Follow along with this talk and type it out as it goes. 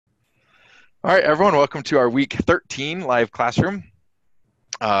All right, everyone, welcome to our week 13 live classroom.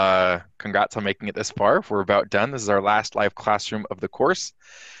 Congrats on making it this far. We're about done. This is our last live classroom of the course.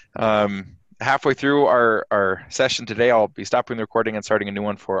 Halfway through our session today, I'll be stopping the recording and starting a new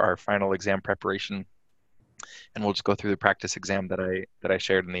one for our final exam preparation. And we'll just go through the practice exam that I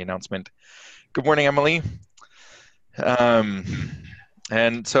shared in the announcement. Good morning, Emily.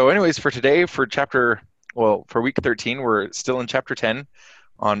 And so anyways, for today, for week 13, we're still in chapter 10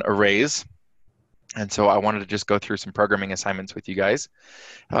 on arrays. And so I wanted to just go through some programming assignments with you guys.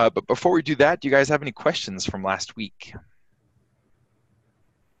 But before we do that, do you guys have any questions from last week?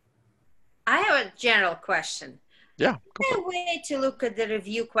 I have a general question. Yeah, go for it. A way to look at the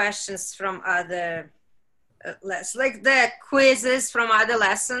review questions from other lessons, like the quizzes from other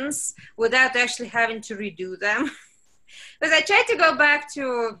lessons, without actually having to redo them. Because I tried to go back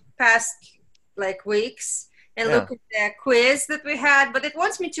to past weeks and Yeah, look at the quiz that we had, but it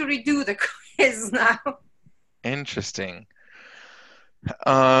wants me to redo the quiz now. interesting.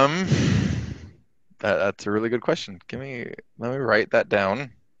 Um, that's a really good question. Let me write that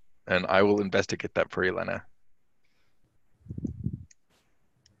down, and I will investigate that for you, Lena.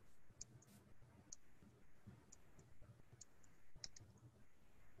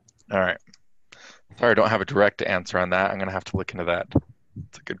 All right. Sorry, I don't have a direct answer on that. I'm gonna have to look into that.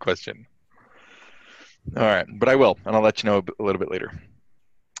 It's a good question. All right, but I will, and I'll let you know a little bit later.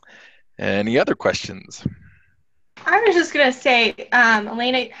 Any other questions? I was just gonna say,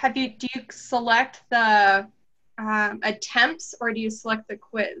 Elena, do you select the attempts or do you select the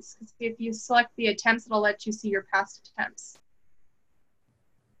quiz? Because if you select the attempts, it'll let you see your past attempts.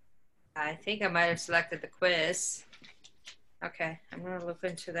 I think I might have selected the quiz. Okay, I'm going to look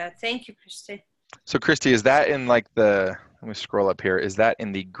into that. Thank you, Christy. So Christy, is that in let me scroll up here. Is that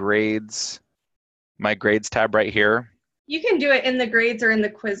in the grades, my grades tab right here? You can do it in the grades or in the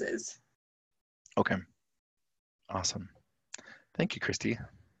quizzes. Okay. Awesome. Thank you, Christy.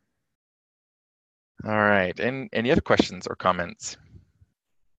 All right. And any other questions or comments?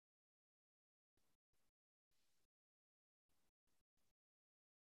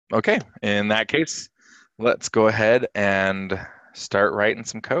 Okay. In that case, let's go ahead and start writing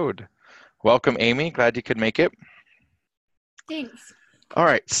some code. Welcome, Amy. Glad you could make it. Thanks. All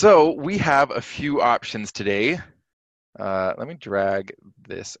right. So we have a few options today. Let me drag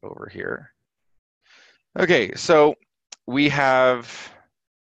this over here. Okay. So we have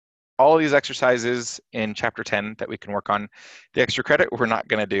all of these exercises in chapter 10 that we can work on. The extra credit we're not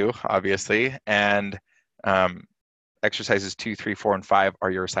going to do, obviously, and exercises 2, 3, 4, and 5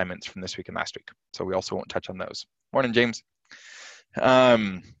 are your assignments from this week and last week. So we also won't touch on those. Morning, James.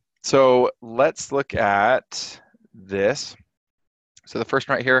 So let's look at this. So the first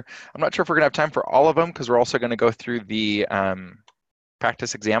one right here, I'm not sure if we're going to have time for all of them because we're also going to go through the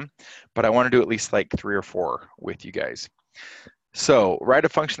practice exam, but I want to do at least like 3 or 4 with you guys. So write a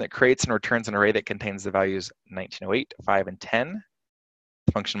function that creates and returns an array that contains the values 1908, 5, and 10.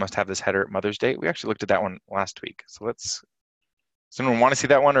 The function must have this header Mother's Day. We actually looked at that one last week. So does anyone want to see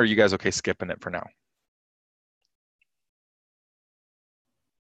that one, or are you guys okay skipping it for now?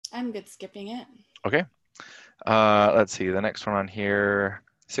 I'm good skipping it. Okay. Let's see, the next one on here,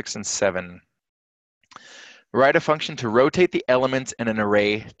 6 and 7. Write a function to rotate the elements in an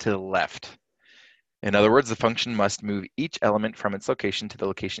array to the left. In other words, the function must move each element from its location to the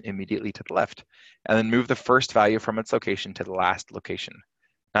location immediately to the left, and then move the first value from its location to the last location,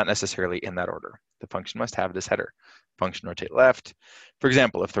 not necessarily in that order. The function must have this header, function rotate left. For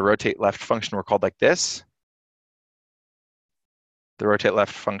example, if the rotate left function were called like this, the rotate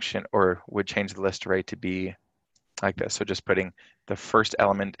left function would change the list array to be like this. So just putting the first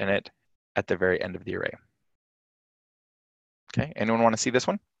element in it at the very end of the array. Okay, anyone want to see this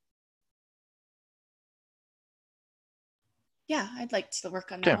one? Yeah, I'd like to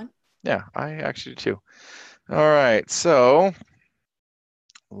work on that one. Yeah, I actually do too. All right, so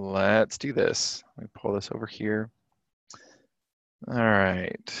let's do this. Let me pull this over here. All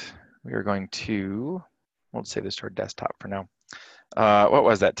right, we are going to, we'll save this to our desktop for now. What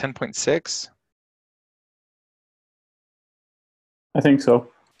was that, 10.6? I think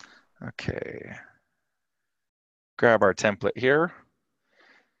so. Okay. Grab our template here.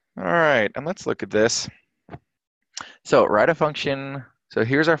 All right, and let's look at this. So write a function. So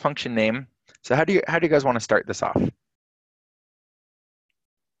here's our function name. So how do you guys want to start this off?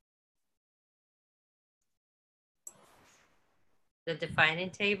 The defining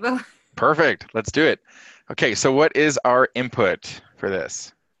table. Perfect. Let's do it. Okay, so what is our input for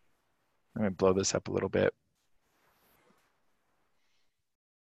this? Let me blow this up a little bit.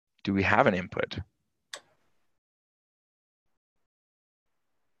 Do we have an input?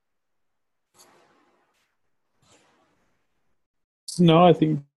 No, I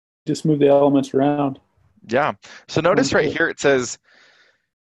think just move the elements around. Yeah. So notice right here it says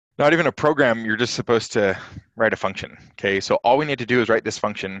not even a program, you're just supposed to write a function. Okay, so all we need to do is write this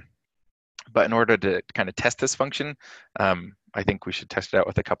function, but in order to kind of test this function, I think we should test it out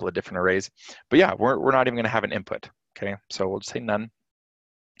with a couple of different arrays. But yeah, we're not even going to have an input. Okay, so we'll just say none.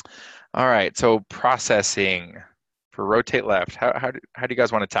 All right, so processing for rotate left. How do you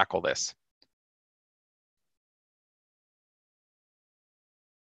guys want to tackle this?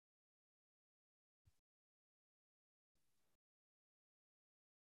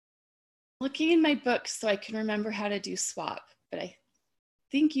 Looking in my book so I can remember how to do swap, but I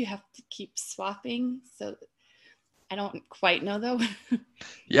think you have to keep swapping. So I don't quite know though.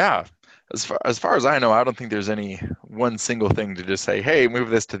 Yeah, as far as I know, I don't think there's any one single thing to just say, hey,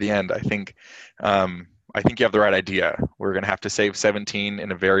 move this to the end. I think you have the right idea. We're going to have to save 17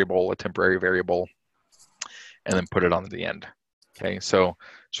 in a variable, a temporary variable, and then put it on the end. Okay, so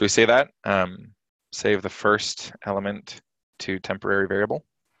should we say that? Save the first element to temporary variable.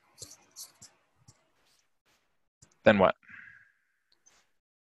 Then what?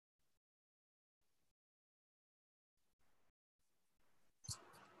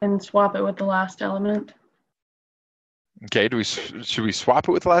 And swap it with the last element. Okay, should we swap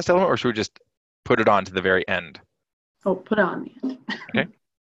it with the last element, or should we just put it on to the very end? Oh, put it on the end. Okay,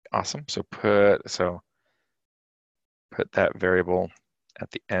 awesome. So put that variable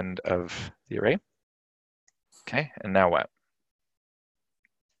at the end of the array. Okay, and now what?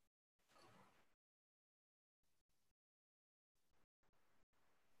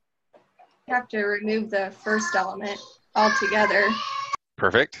 You have to remove the first element altogether.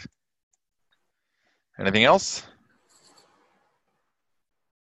 Perfect. Anything else?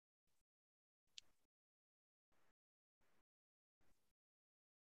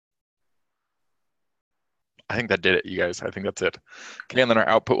 I think that did it, you guys. I think that's it. Okay, and then our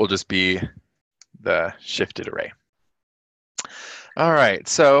output will just be the shifted array. All right,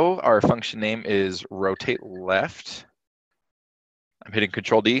 so our function name is rotate left. I'm hitting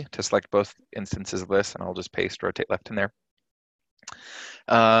Control D to select both instances of this, and I'll just paste rotate left in there.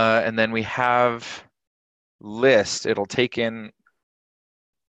 And then we have list. It'll take in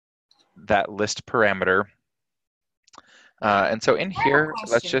that list parameter. And so in here,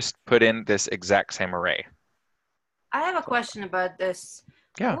 let's just put in this exact same array. I have a question about this.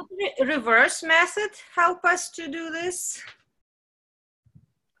 Yeah. Would the reverse method help us to do this?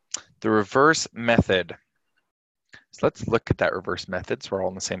 The reverse method. So let's look at that reverse method so we're all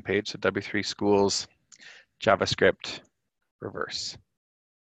on the same page. So W3 schools, JavaScript, reverse.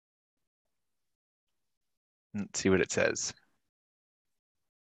 Let's see what it says.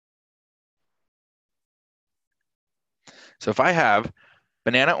 So if I have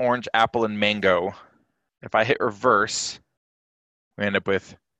banana, orange, apple, and mango, if I hit reverse, we end up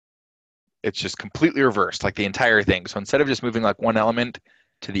with, it's just completely reversed, like the entire thing. So instead of just moving like one element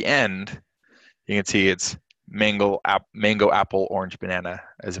to the end, you can see it's mango, apple, orange, banana,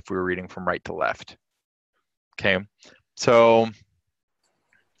 as if we were reading from right to left. Okay, so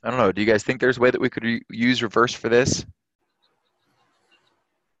I don't know, do you guys think there's a way that we could use reverse for this?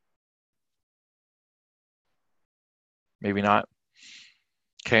 Maybe not.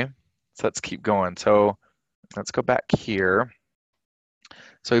 Okay, so let's keep going. So let's go back here.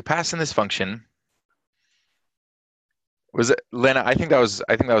 So we pass in this function. Was it, Lena? I think that was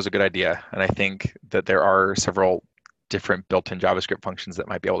a good idea, and I think that there are several different built-in JavaScript functions that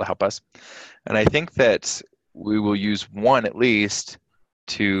might be able to help us. And I think that we will use one at least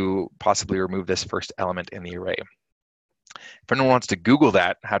to possibly remove this first element in the array. If anyone wants to Google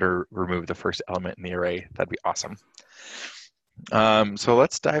that, how to remove the first element in the array, that'd be awesome. So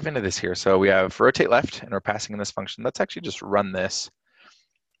let's dive into this here. So we have rotate left, and we're passing in this function. Let's actually just run this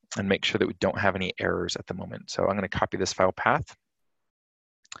and make sure that we don't have any errors at the moment. So I'm going to copy this file path,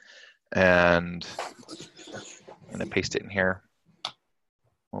 and I'm going to paste it in here.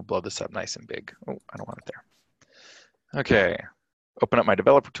 We'll blow this up nice and big. Oh, I don't want it there. Okay, open up my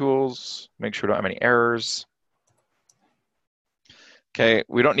developer tools, make sure we don't have any errors. Okay,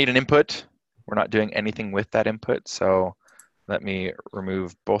 we don't need an input. We're not doing anything with that input, so let me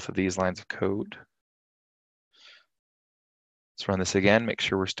remove both of these lines of code. Let's run this again, make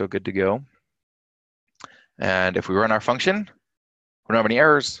sure we're still good to go. And if we run our function, we don't have any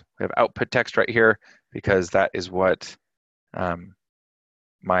errors. We have output text right here because that is what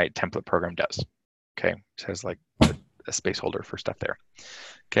my template program does. Okay, it has like a space holder for stuff there.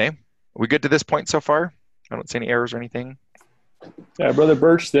 Okay, are we good to this point so far? I don't see any errors or anything. Yeah, Brother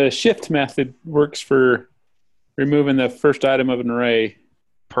Birch, the shift method works for removing the first item of an array.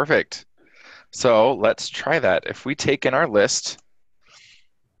 Perfect. So let's try that. If we take in our list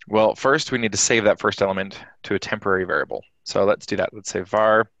Well, first we need to save that first element to a temporary variable. So let's do that. Let's say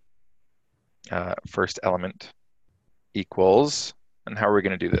var first element equals, and how are we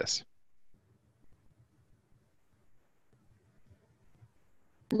going to do this?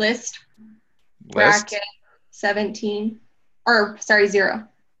 List List. bracket 17, or sorry, 0.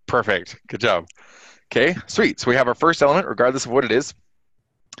 Perfect. Good job. Okay, sweet. So we have our first element regardless of what it is.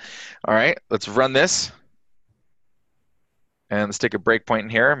 All right, let's run this. And let's take a breakpoint in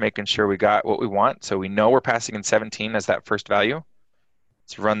here, making sure we got what we want. So we know we're passing in 17 as that first value.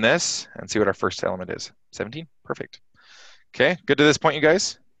 Let's run this and see what our first element is. 17, perfect. Okay, good to this point, you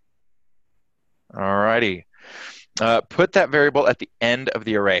guys? All righty. Put that variable at the end of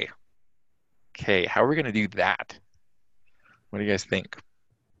the array. Okay, how are we gonna do that? What do you guys think?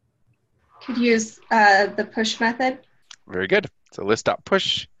 Could use the push method. Very good. So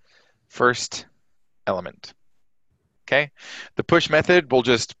list.push, first element. Okay, the push method will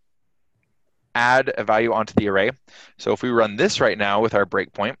just add a value onto the array. So if we run this right now with our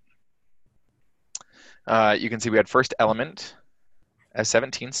breakpoint, you can see we had first element as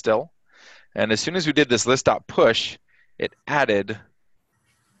 17 still. And as soon as we did this list.push, it added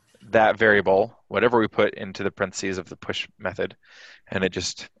that variable, whatever we put into the parentheses of the push method, and it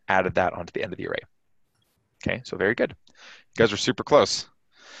just added that onto the end of the array. Okay, so very good. You guys are super close.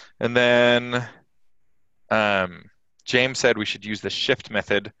 And then James said we should use the shift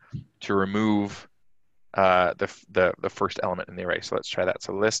method to remove the first element in the array. So let's try that.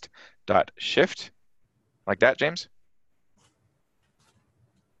 So list.shift, like that, James?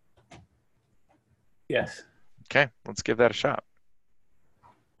 Yes. Okay, let's give that a shot.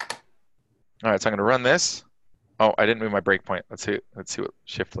 All right, so I'm going to run this. Oh, I didn't move my breakpoint. Let's see what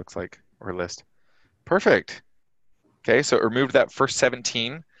shift looks like, or list. Perfect. Okay, so it removed that first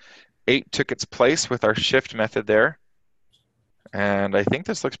 17. 8 took its place with our shift method there. And I think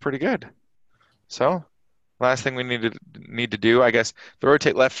this looks pretty good. So last thing we need to do, I guess, the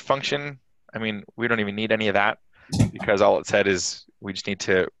rotate left function, I mean, we don't even need any of that because all it said is we just need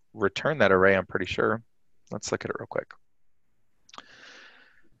to return that array, I'm pretty sure. Let's look at it real quick.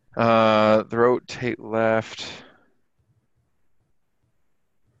 The rotate left,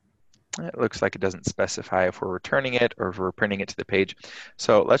 it looks like it doesn't specify if we're returning it or if we're printing it to the page.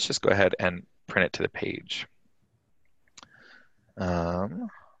 So let's just go ahead and print it to the page.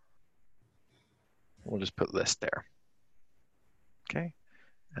 We'll just put list there. Okay,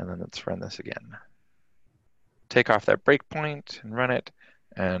 and then let's run this again. Take off that breakpoint and run it,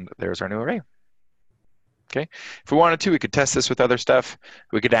 and there's our new array. Okay, if we wanted to, we could test this with other stuff.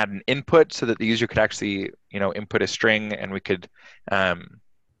 We could add an input so that the user could actually, input a string, and we could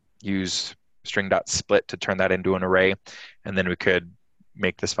use string.split to turn that into an array, and then we could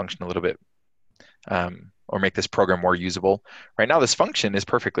make this function a little bit, or make this program more usable. Right now, this function is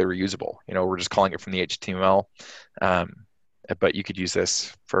perfectly reusable. We're just calling it from the HTML, but you could use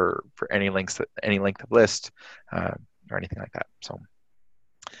this for any length of list or anything like that. So,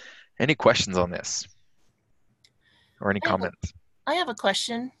 any questions on this, or any comments? I have a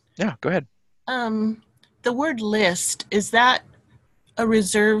question. Yeah, go ahead. The word list, is that a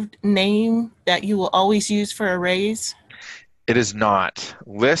reserved name that you will always use for arrays? It is not.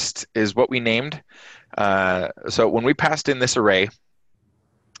 List is what we named. So when we passed in this array,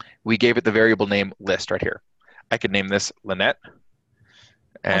 we gave it the variable name list right here. I could name this Lynette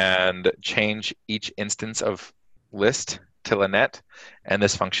and change each instance of list to Lynette, and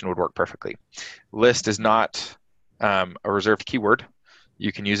this function would work perfectly. List is not a reserved keyword.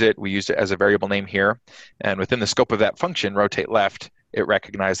 You can use it. We used it as a variable name here, and within the scope of that function, rotate left, it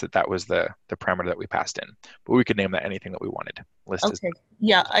recognized that was the parameter that we passed in. But we could name that anything that we wanted. List okay.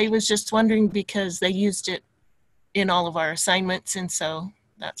 Yeah, I was just wondering because they used it in all of our assignments, and so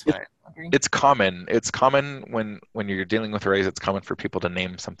that's why I'm wondering. It's common. It's common when you're dealing with arrays. It's common for people to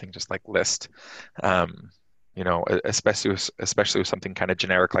name something just like list. Especially with something kind of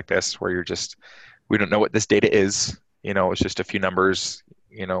generic like this, where we don't know what this data is. It's just a few numbers.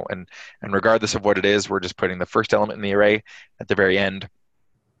 And regardless of what it is, we're just putting the first element in the array at the very end.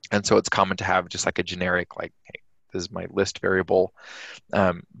 And so it's common to have just like a generic, like, hey, this is my list variable.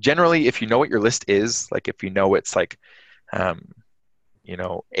 Generally, if you know what your list is, like if it's like,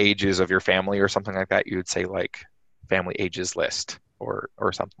 ages of your family or something like that, you would say like family ages list or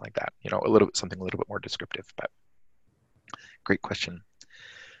something like that. Something a little bit more descriptive. But great question.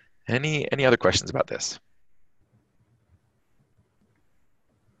 Any other questions about this?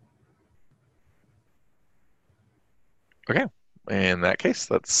 Okay, in that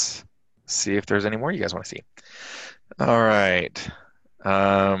case, let's see if there's any more you guys want to see. All right.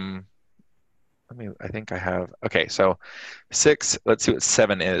 I think I have, okay, so 6, let's see what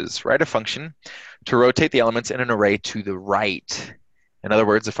 7 is. Write a function to rotate the elements in an array to the right. In other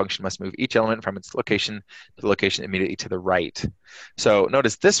words, the function must move each element from its location to the location immediately to the right. So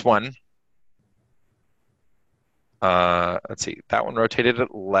notice this one, let's see, that one rotated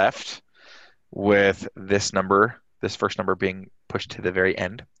it left with this number, this first number being pushed to the very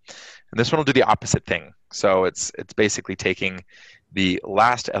end. And this one will do the opposite thing. So it's basically taking the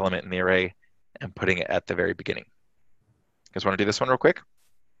last element in the array and putting it at the very beginning. You guys want to do this one real quick?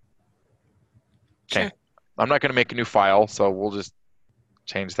 Okay. Sure. I'm not going to make a new file, so we'll just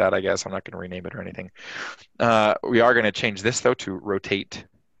change that, I guess. I'm not going to rename it or anything. We are going to change this, though, to rotate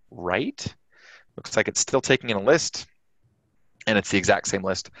right. Looks like it's still taking in a list, and it's the exact same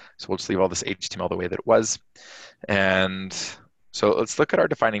list. So we'll just leave all this HTML the way that it was. And so let's look at our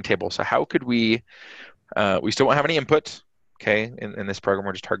defining table. So how could we still won't have any input, okay? In this program,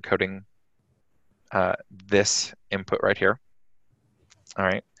 we're just hard coding this input right here. All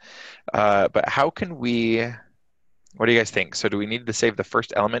right. But how can we, what do you guys think? So do we need to save the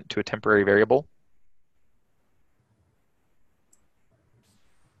first element to a temporary variable?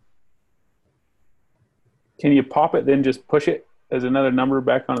 Can you pop it, then just push it as another number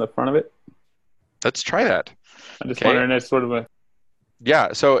back onto the front of it? Let's try that. I'm just Okay. wondering, that's sort of a...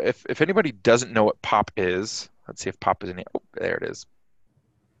 Yeah, so if anybody doesn't know what pop is, let's see if pop is in here. Oh, there it is.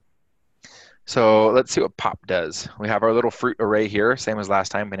 So let's see what pop does. We have our little fruit array here, same as last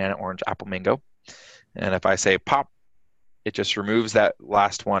time, banana, orange, apple, mango. And if I say pop, it just removes that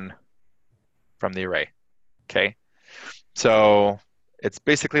last one from the array, okay? So it's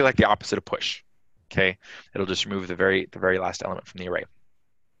basically like the opposite of push, okay? It'll just remove the very last element from the array.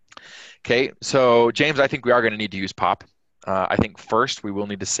 Okay, so James, I think we are going to need to use pop. I think first we will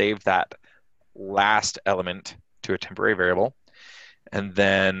need to save that last element to a temporary variable. And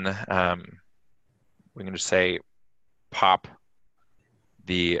then we can just say pop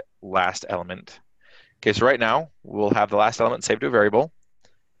the last element. Okay, so right now we'll have the last element saved to a variable.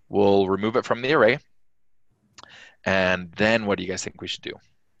 We'll remove it from the array. And then what do you guys think we should do?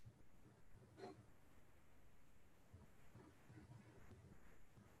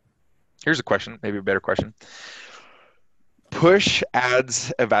 Here's a question, maybe a better question. Push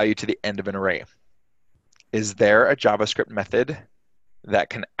adds a value to the end of an array. Is there a JavaScript method that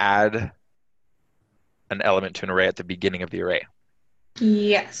can add an element to an array at the beginning of the array?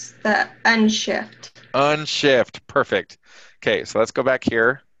 Yes, the unshift. Unshift, perfect. Okay, so let's go back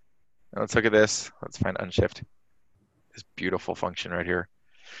here. Let's look at this. Let's find unshift. This beautiful function right here.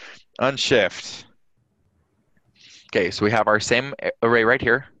 Unshift. Okay, so we have our same array right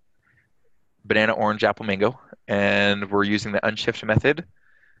here. Banana, orange, apple, mango. And we're using the unshift method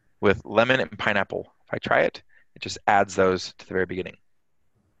with lemon and pineapple. If I try it, it just adds those to the very beginning.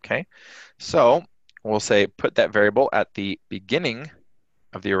 Okay, so we'll say put that variable at the beginning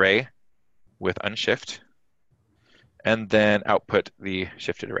of the array with unshift, and then output the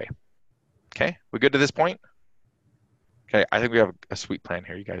shifted array. Okay, we good to this point? Okay, I think we have a sweet plan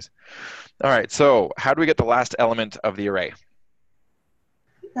here, you guys. All right, so how do we get the last element of the array?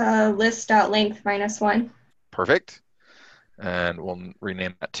 List.length -1. Perfect. And we'll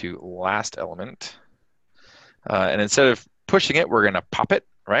rename that to last element. And instead of pushing it, we're going to pop it,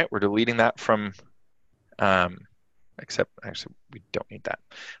 right? We're deleting that from, except actually we don't need that.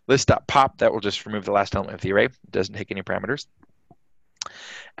 List.pop, that will just remove the last element of the array. It doesn't take any parameters.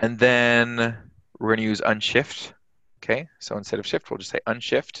 And then we're going to use unshift. Okay, so instead of shift, we'll just say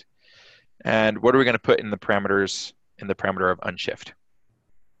unshift. And what are we going to put in the parameters, in the parameter of unshift?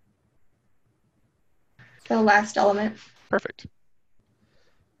 The last element. Perfect.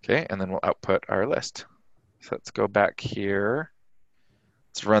 Okay, and then we'll output our list. So let's go back here.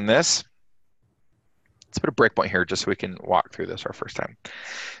 Let's run this. Let's put a breakpoint here just so we can walk through this our first time.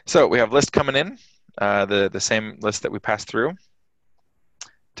 So we have list coming in, the same list that we passed through.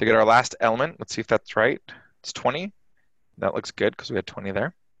 To get our last element, let's see if that's right. It's 20. That looks good because we had 20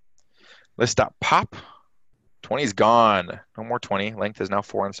 there. List.pop, 20 is gone. No more 20. Length is now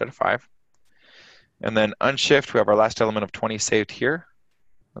 4 instead of 5. And then unshift, we have our last element of 20 saved here.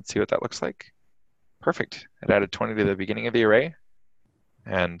 Let's see what that looks like. Perfect. It added 20 to the beginning of the array,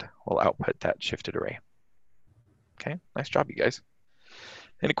 and we'll output that shifted array. Okay, nice job, you guys.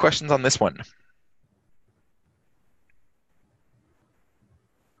 Any questions on this one?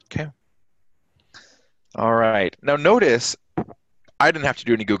 Okay. All right. Now notice, I didn't have to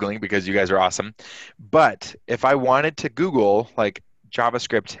do any Googling because you guys are awesome. But if I wanted to Google like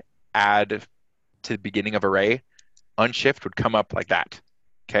JavaScript add to the beginning of array, unshift would come up like that.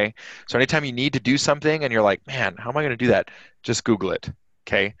 Okay. So anytime you need to do something and you're like, man, how am I going to do that? Just Google it.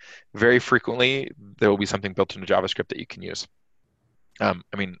 okay? Very frequently, there will be something built into JavaScript that you can use. I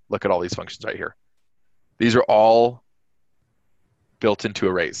mean, look at all these functions right here. These are all built into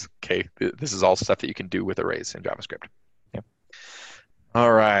arrays, okay? This is all stuff that you can do with arrays in JavaScript. Okay.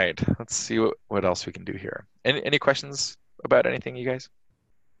 All right, let's see what else we can do here. Any questions about anything, you guys?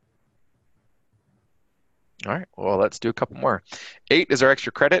 All right, well, let's do a couple more. 8 is our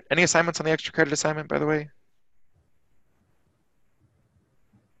extra credit. Any assignments on the extra credit assignment, by the way?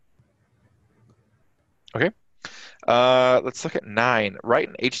 Okay. Let's look at 9. Write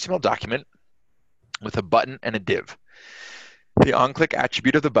an HTML document with a button and a div. The onClick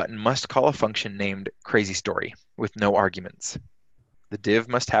attribute of the button must call a function named crazystory with no arguments. The div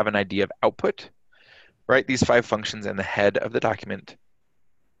must have an ID of output. Write these 5 functions in the head of the document,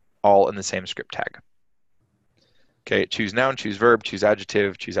 all in the same script tag. Okay, choose noun, choose verb, choose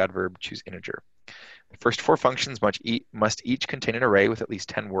adjective, choose adverb, choose integer. The first 4 functions must each contain an array with at least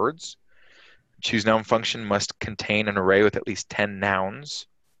 10 words. Choose noun function must contain an array with at least 10 nouns.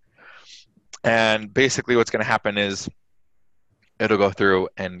 And basically what's going to happen is it'll go through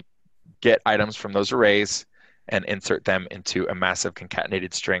and get items from those arrays and insert them into a massive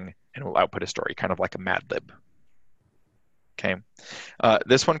concatenated string, and will output a story, kind of like a Mad Lib. Okay,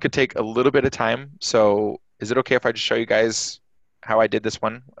 this one could take a little bit of time, so is it okay if I just show you guys how I did this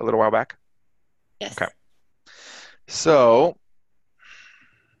one a little while back? Yes. Okay. So,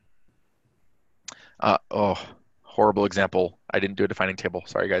 horrible example. I didn't do a defining table.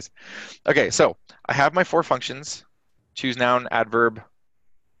 Sorry, guys. Okay, so I have my 4 functions: choose noun, adverb,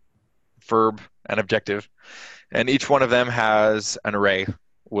 verb, and objective. And each one of them has an array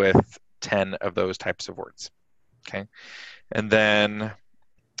with 10 of those types of words. Okay. And then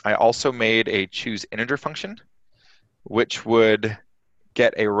I also made a choose integer function, which would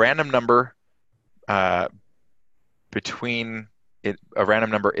get a random number between a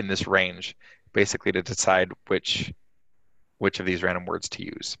random number in this range, basically to decide which of these random words to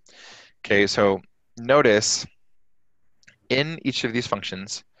use. Okay, so notice in each of these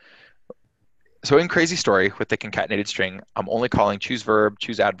functions, so in crazy story with the concatenated string, I'm only calling choose verb,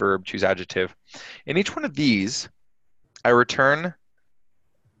 choose adverb, choose adjective. In each one of these, I return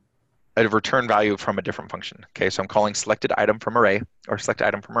a return value from a different function. Okay, so I'm calling selected item from array, or select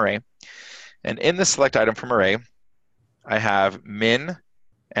item from array. And in the select item from array, I have min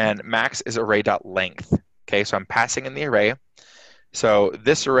and max is array.length. Okay, so I'm passing in the array. So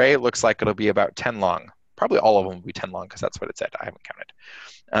this array looks like it'll be about 10 long. Probably all of them will be 10 long because that's what it said. I haven't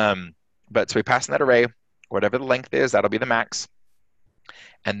counted. But so we pass in that array, whatever the length is, that'll be the max.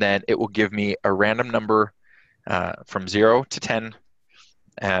 And then it will give me a random number from 0 to 10,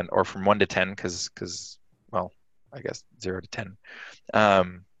 or from 1 to 10, because, well, I guess 0 to 10.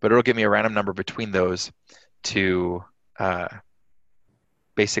 But it'll give me a random number between those to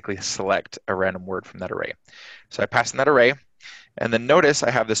basically select a random word from that array. So I pass in that array, and then notice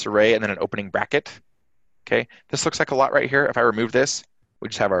I have this array and then an opening bracket. Okay, this looks like a lot right here. If I remove this, we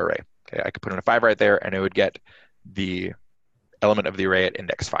just have our array. Okay, I could put in a 5 right there, and it would get the element of the array at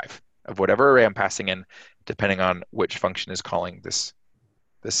index 5 of whatever array I'm passing in, depending on which function is calling this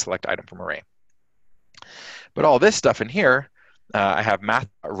select item from array. But all this stuff in here, I have math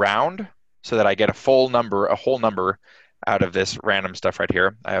round so that I get a whole number out of this random stuff right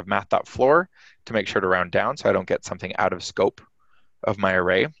here. I have math.floor to make sure to round down so I don't get something out of scope of my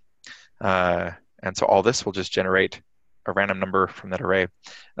array. And so all this will just generate a random number from that array.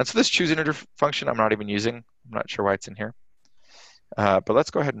 And so this choose integer function I'm not even using. I'm not sure why it's in here. But let's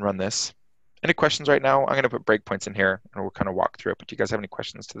go ahead and run this. Any questions right now? I'm going to put breakpoints in here and we'll kind of walk through it. But do you guys have any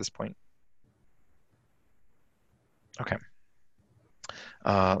questions to this point? Okay.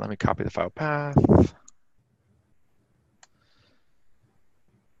 Let me copy the file path.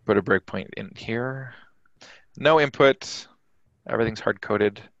 Put a breakpoint in here. No input. Everything's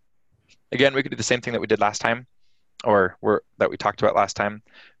hard-coded. Again, we could do the same thing that we did last time, or that we talked about last time,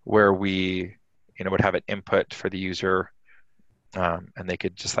 where we would have an input for the user, and they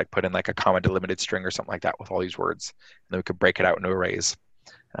could just like put in like a comma delimited string or something like that with all these words, and then we could break it out into arrays.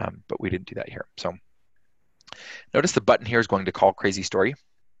 But we didn't do that here. So notice the button here is going to call crazy story.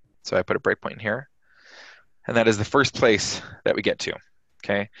 So I put a breakpoint in here, and that is the first place that we get to.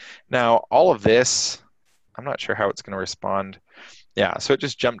 Okay. Now all of this, I'm not sure how it's going to respond. Yeah, so it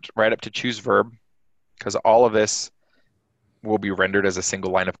just jumped right up to choose verb, because all of this will be rendered as a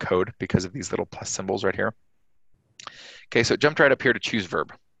single line of code because of these little plus symbols right here. Okay, so it jumped right up here to choose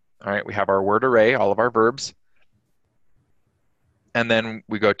verb. All right, we have our word array, all of our verbs. And then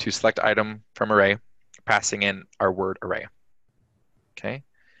we go to select item from array, passing in our word array. Okay,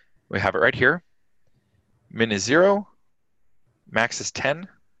 we have it right here. Min is 0, max is 10.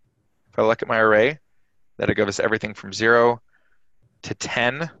 If I look at my array, that'll give us everything from 0 to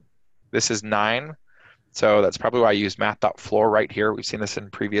 10. This is 9. So that's probably why I use math.floor right here. We've seen this in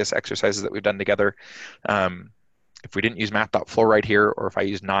previous exercises that we've done together. If we didn't use math.floor right here, or if I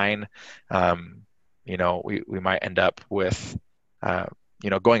use 9, you know, we might end up with, you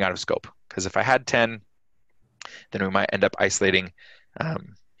know, going out of scope. Because if I had 10, then we might end up isolating,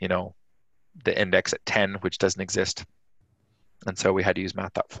 you know, the index at 10, which doesn't exist. And so we had to use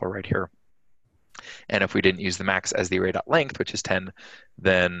math.floor right here. And if we didn't use the max as the array.length, which is 10,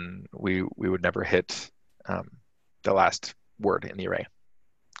 then we would never hit the last word in the array.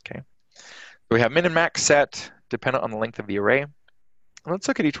 Okay. So we have min and max set dependent on the length of the array. Let's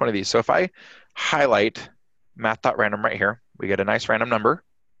look at each one of these. So if I highlight math.random right here, we get a nice random number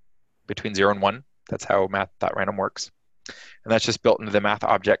between 0 and 1. That's how math.random works. And that's just built into the math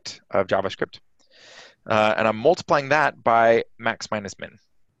object of JavaScript. And I'm multiplying that by max minus min,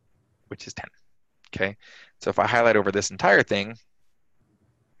 which is 10. Okay, so if I highlight over this entire thing,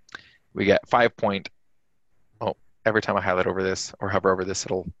 we get 5 point, oh, every time I highlight over this or hover over this,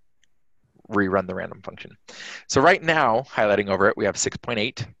 it'll rerun the random function. So right now, highlighting over it, we have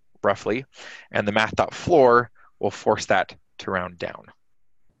 6.8 roughly, and the math.floor will force that to round down.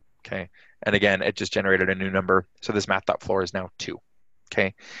 Okay, and again, it just generated a new number, so this math.floor is now 2.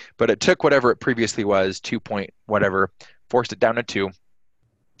 Okay, but it took whatever it previously was, 2 point whatever, forced it down to 2,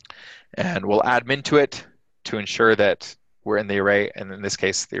 and we'll add min to it to ensure that we're in the array, and in this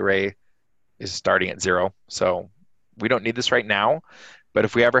case, the array is starting at 0, so we don't need this right now. But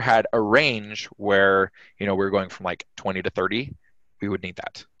if we ever had a range where, you know, we're going from like 20 to 30, we would need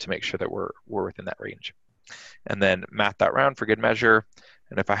that to make sure that we're within that range. And then math.round for good measure.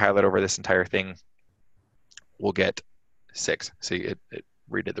 And if I highlight over this entire thing, we'll get 6. See, it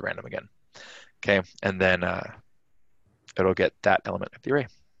redid the random again. Okay, and then it'll get that element of the array.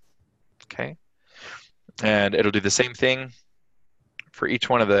 Okay, and it'll do the same thing for each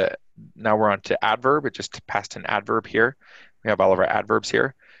one of the, now we're on to adverb. It just passed an adverb here. We have all of our adverbs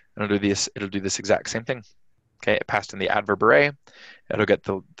here. And it'll do this exact same thing. Okay, it passed in the adverb array. It'll get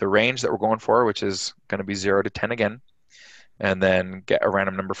the range that we're going for, which is going to be 0 to 10 again, and then get a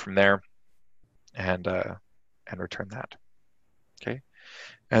random number from there and return that. Okay,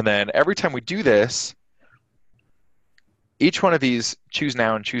 and then every time we do this, each one of these choose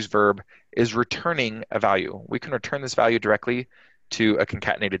noun, choose verb is returning a value. We can return this value directly to a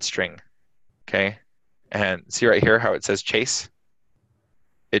concatenated string. Okay, and see right here how it says chase?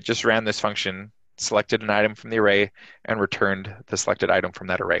 It just ran this function, selected an item from the array, and returned the selected item from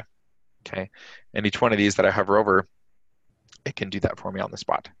that array. Okay, and each one of these that I hover over, it can do that for me on the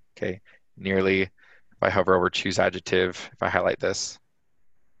spot. Okay, nearly, if I hover over choose adjective, if I highlight this,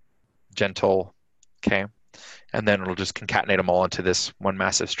 gentle, okay, and then it'll just concatenate them all into this one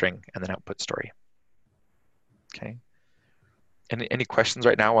massive string and then output story. Okay, any questions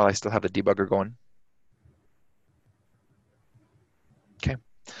right now while I still have the debugger going? Okay,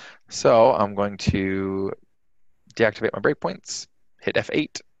 so I'm going to deactivate my breakpoints, hit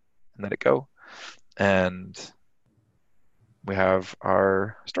F8, and let it go. And we have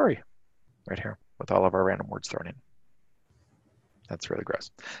our story right here with all of our random words thrown in. That's really gross.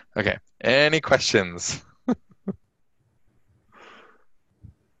 Okay, any questions?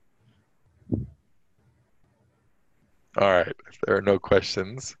 All right, if there are no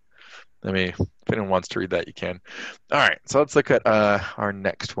questions, if anyone wants to read that, you can. All right, so let's look at our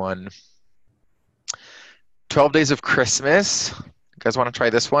next one. 12 Days of Christmas. You guys want to try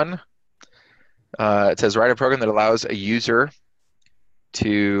this one? It says write a program that allows a user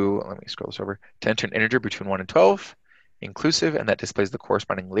to, let me scroll this over, to enter an integer between 1 and 12, inclusive, and that displays the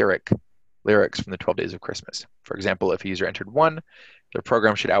corresponding lyrics from the 12 Days of Christmas. For example, if a user entered 1, their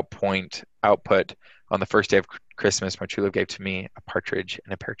program should output, on the first day of Christmas, my true love gave to me a partridge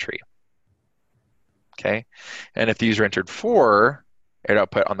in a pear tree. Okay, and if the user entered 4, it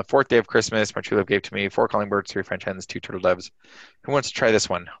output on the 4th day of Christmas, my true love gave to me 4 calling birds, 3 French hens, 2 turtle doves. Who wants to try this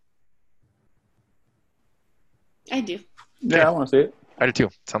one? I do. Yeah, I want to see it. I do too.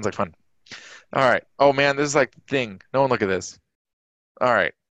 Sounds like fun. All right. Oh man, this is like the thing. No one look at this. All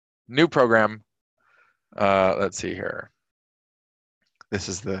right. New program. Let's see here. This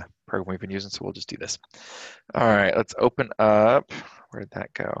is the program we've been using, so we'll just do this. All right, let's open up. Where did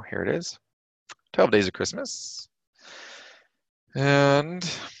that go? Here it is. 12 Days of Christmas. And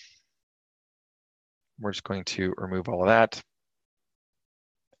we're just going to remove all of that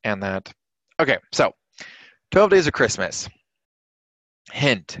and that. Okay, so 12 Days of Christmas.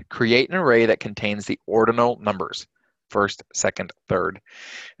 Hint, create an array that contains the ordinal numbers, 1st, 2nd, 3rd,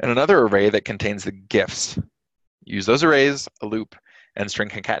 and another array that contains the gifts, Use those arrays, a loop, and string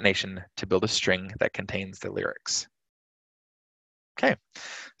concatenation to build a string that contains the lyrics. Okay,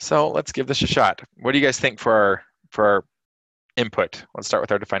 so let's give this a shot. What do you guys think for our input? Let's start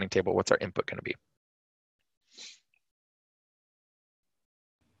with our defining table. What's our input going to be?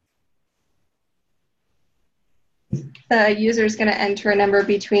 The user is going to enter a number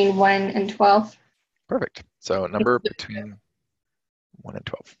between 1 and 12. Perfect. So a number between 1 and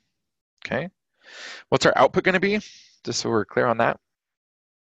 12. Okay. What's our output going to be? Just so we're clear on that.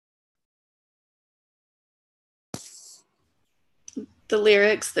 The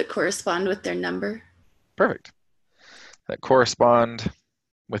lyrics that correspond with their number. Perfect. That correspond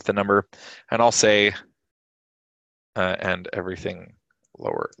with the number. And I'll say, and everything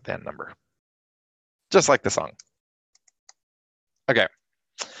lower than number. Just like the song. Okay.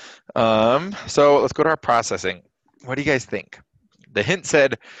 So let's go to our processing. What do you guys think? The hint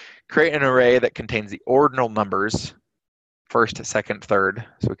said, create an array that contains the ordinal numbers, first, second, third.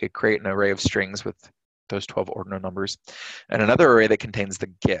 So we could create an array of strings with those 12 ordinal numbers, and another array that contains the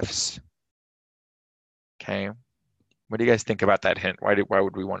gifts. Okay. What do you guys think about that hint? Why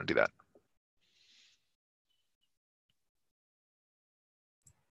would we want to do that?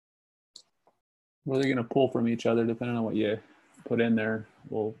 Well, they're going to pull from each other depending on what you put in there.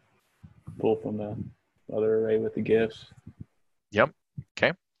 We'll pull from the other array with the gifts. Yep.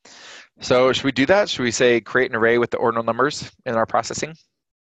 Okay. So should we do that? Should we say create an array with the ordinal numbers in our processing?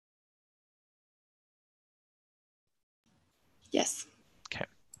 Yes. Okay.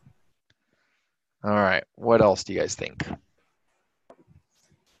 All right. What else do you guys think?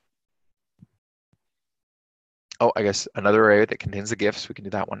 Oh, I guess another array that contains the gifts. We can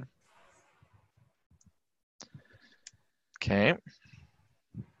do that one. Okay.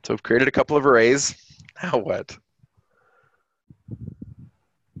 So we've created a couple of arrays. Now what?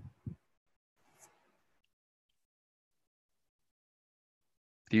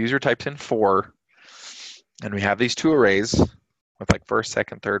 The user types in 4, and we have these two arrays with like first,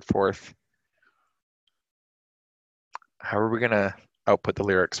 second, third, fourth. How are we going to output the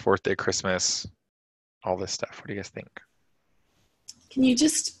lyrics? Fourth day Christmas, all this stuff. What do you guys think? Can you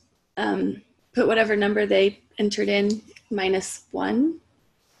just put whatever number they entered in -1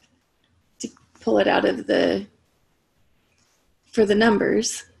 to pull it out of for the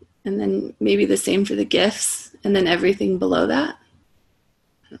numbers, and then maybe the same for the gifts, and then everything below that?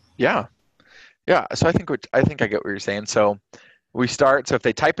 Yeah. Yeah. So I think I get what you're saying. So we start, so if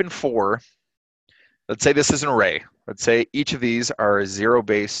they type in 4, let's say this is an array. Let's say each of these are a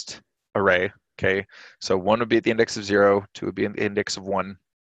 0-based array. Okay. So 1 would be at the index of 0, 2 would be at the index of 1.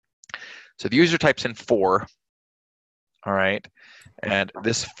 So the user types in 4. All right. And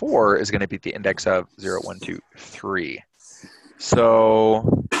this 4 is going to be at the index of 0, 1, 2, 3.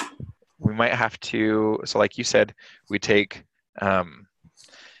 So we might have to, so like you said, we take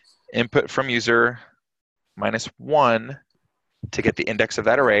input from user -1 to get the index of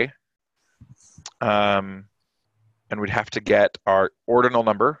that array. And we'd have to get our ordinal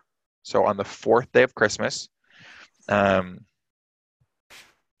number. So on the 4th day of Christmas.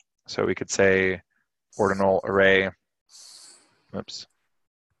 So we could say ordinal array, oops,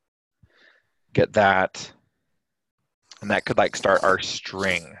 get that. And that could like start our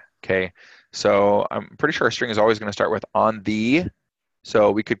string, okay? So I'm pretty sure our string is always going to start with on the.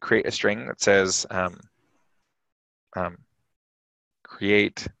 So we could create a string that says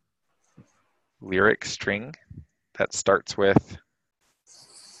create lyric string that starts with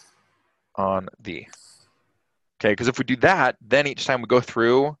on the. Okay, because if we do that, then each time we go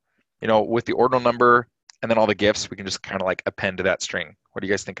through, you know, with the ordinal number and then all the gifts, we can just kind of like append to that string. What do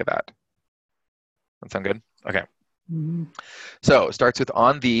you guys think of that? That sound good? Okay. Mm-hmm. So it starts with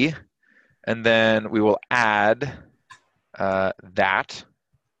on the, and then we will add that.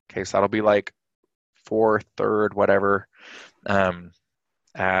 Okay, so that'll be like 4th, 3rd, whatever.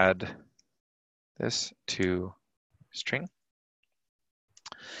 Add this to string.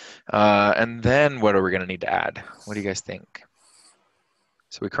 And then what are we going to need to add? What do you guys think?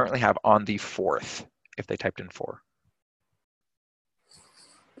 So we currently have on the 4th, if they typed in 4.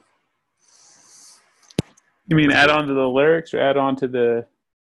 You mean add on to the lyrics or add on to the...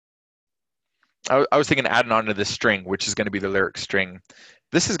 I was thinking adding on to this string, which is going to be the lyric string.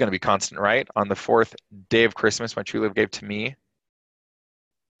 This is going to be constant, right? On the 4th day of Christmas, my true love gave to me.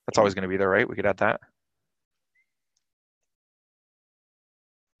 That's always going to be there, right? We could add that.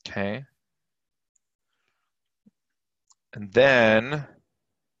 Okay. And then,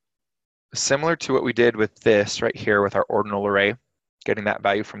 similar to what we did with this right here with our ordinal array, getting that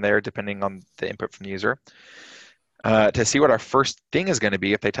value from there depending on the input from the user. To see what our first thing is going to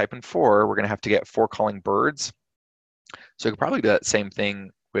be, if they type in 4, we're going to have to get 4 calling birds. So we could probably do that same thing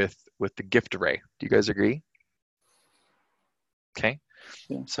with the gift array. Do you guys agree? Okay.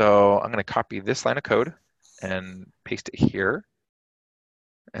 Yeah. So I'm going to copy this line of code and paste it here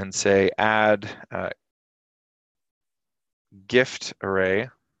and say add gift array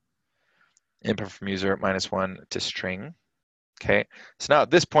input from user -1 to string. Okay. So now at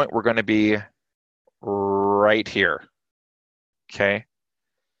this point, we're going to be right here. Okay.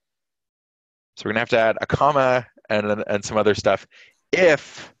 So we're going to have to add a comma and some other stuff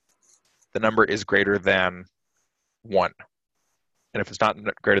if the number is greater than 1. And if it's not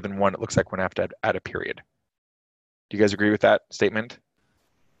greater than 1, it looks like we're going to have to add a period. Do you guys agree with that statement?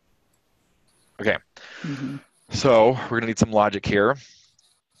 Okay. Mm-hmm. So we're going to need some logic here.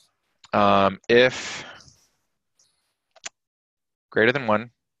 If greater than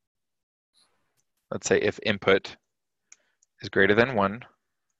 1, let's say if input is greater than 1,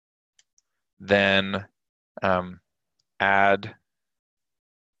 then add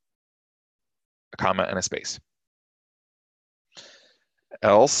a comma and a space.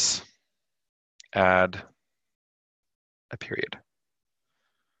 Else, add a period.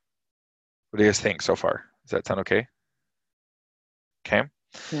 What do you guys think so far? Does that sound okay? Okay.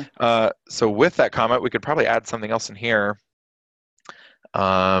 Yeah. So with that comment, we could probably add something else in here.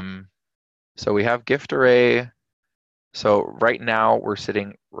 So we have gift array. So right now we're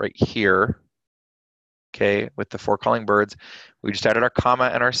sitting right here, okay, with the 4 calling birds. We just added our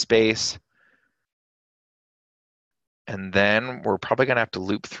comma and our space. And then we're probably going to have to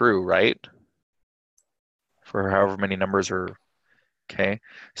loop through, right? For however many numbers are, okay.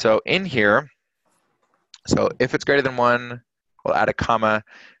 So in here, so if it's greater than 1, we'll add a comma,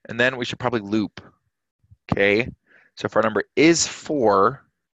 and then we should probably loop, okay? So if our number is 4,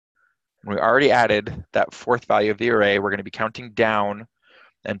 and we already added that 4th value of the array, we're going to be counting down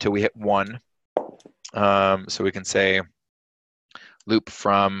until we hit 1. So we can say loop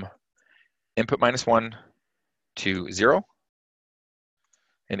from input -1 to 0.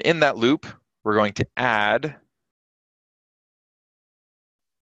 And in that loop, we're going to add,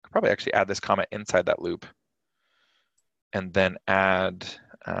 probably actually add this comma inside that loop, and then add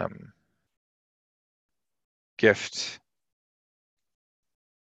gift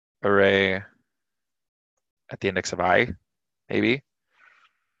array at the index of I, maybe.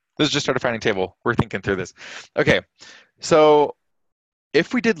 This is just our defining table. We're thinking through this. Okay, so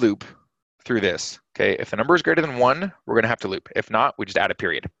if we did loop through this, okay, if the number is greater than 1, we're going to have to loop. If not, we just add a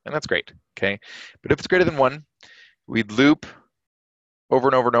period, and that's great, okay? But if it's greater than 1, we'd loop over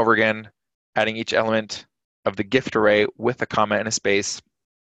and over and over again, adding each element of the gift array with a comma and a space.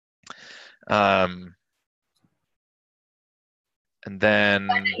 And then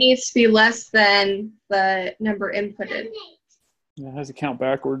it needs to be less than the number inputted. It has to count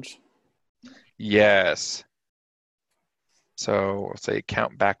backwards. yes. So we'll say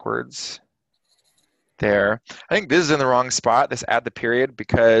count backwards there. I think this is in the wrong spot, this add the period,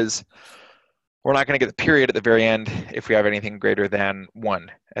 because we're not going to get the period at the very end if we have anything greater than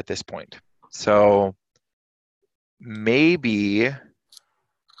 1 at this point. So maybe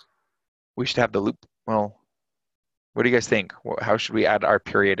we should have the loop. Well, what do you guys think? How should we add our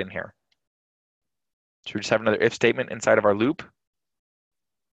period in here? Should we just have another if statement inside of our loop?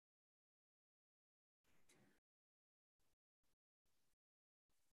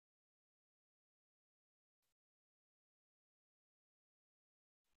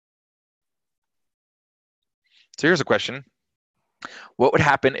 So here's a question. What would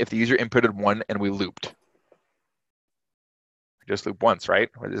happen if the user inputted 1 and we looped? We just loop once, right?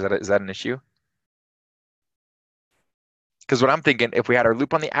 Is that an issue? Because what I'm thinking, if we had our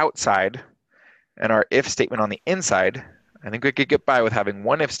loop on the outside and our if statement on the inside, I think we could get by with having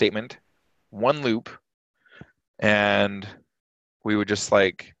one if statement, one loop, and we would just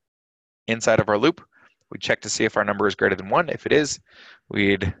like inside of our loop, we'd check to see if our number is greater than 1. If it is,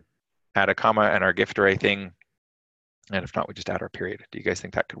 we'd add a comma and our gift array thing. And if not, we just add our period. Do you guys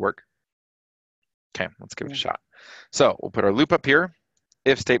think that could work? Okay, let's give it a shot. So we'll put our loop up here,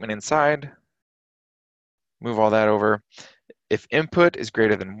 if statement inside, move all that over. If input is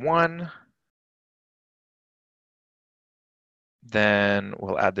greater than 1, then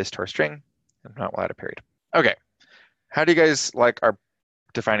we'll add this to our string. If not, we'll add a period. Okay, how do you guys like our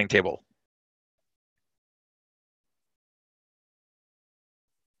defining table?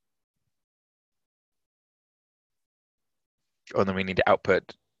 Oh, and then we need to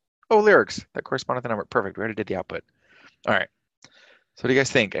output. Oh, lyrics that correspond to the number. Perfect. We already did the output. All right. So what do you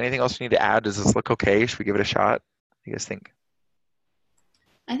guys think? Anything else we need to add? Does this look okay? Should we give it a shot? What do you guys think?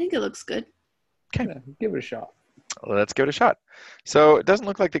 I think it looks good. Okay. Yeah, give it a shot. Let's give it a shot. So it doesn't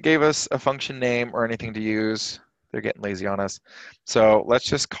look like they gave us a function name or anything to use. They're getting lazy on us. So let's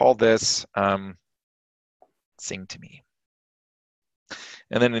just call this sing to me.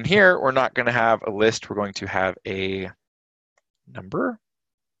 And then in here, we're not going to have a list. We're going to have a number.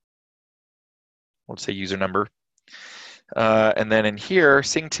 We'll say user number. And then in here,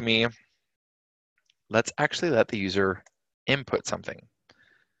 sing to me, let's actually let the user input something.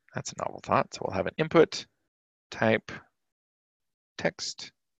 That's a novel thought. So we'll have an input type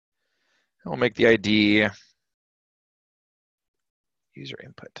text. And we'll make the ID user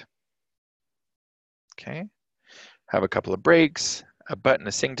input. Okay. Have a couple of breaks, a button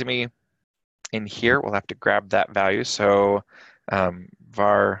to sing to me. In here, we'll have to grab that value. So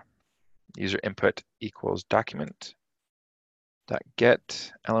var user input equals document dot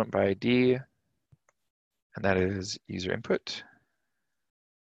get element by ID, and that is user input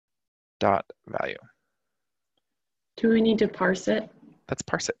dot value. Do we need to parse it? Let's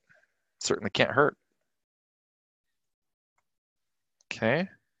parse it. Certainly can't hurt. Okay.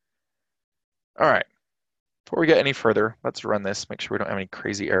 All right. Before we get any further, let's run this, make sure we don't have any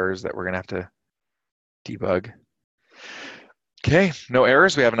crazy errors that we're going to have to debug. Okay, no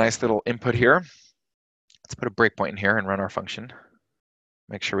errors. We have a nice little input here. Let's put a breakpoint in here and run our function.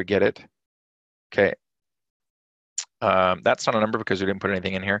 Make sure we get it. Okay. That's not a number because we didn't put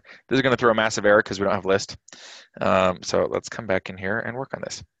anything in here. This is going to throw a massive error because we don't have list. So let's come back in here and work on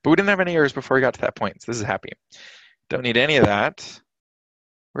this. But we didn't have any errors before we got to that point, so this is happy. Don't need any of that.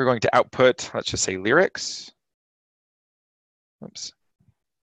 We're going to output, let's just say lyrics. Oops.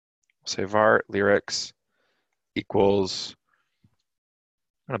 We'll say var lyrics equals,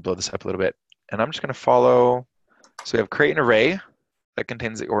 I'm going to blow this up a little bit. And I'm just going to follow, so we have create an array that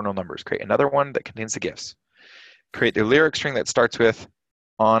contains the ordinal numbers. Create another one that contains the gifts. Create the lyric string that starts with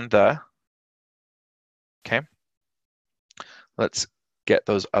on the, okay. Let's get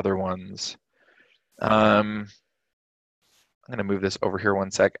those other ones. I'm going to move this over here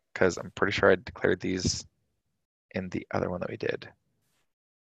one sec because I'm pretty sure I declared these in the other one that we did,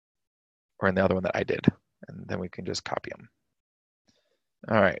 or in the other one that I did, and then we can just copy them.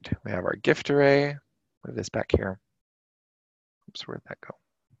 All right, we have our gift array. Move this back here. Oops, where'd that go?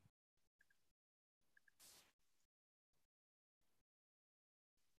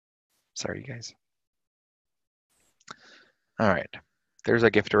 Sorry, you guys. All right, there's our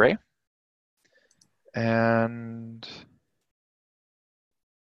gift array. And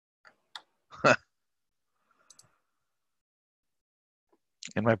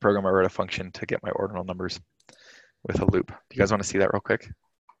in my program, I wrote a function to get my ordinal numbers with a loop. Do you guys want to see that real quick?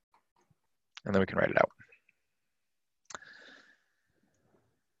 And then we can write it out.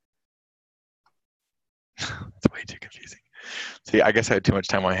 It's way too confusing. See, I guess I had too much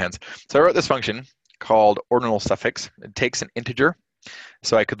time on my hands. So I wrote this function called ordinal suffix. It takes an integer,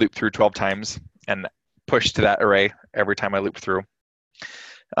 so I could loop through 12 times and push to that array every time I loop through.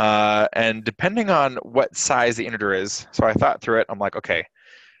 And depending on what size the integer is, so I thought through it, I'm like, okay,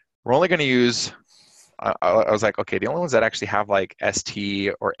 we're only going to use, I was like, okay, the only ones that actually have like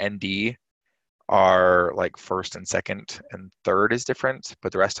ST or ND are like first and second, and third is different,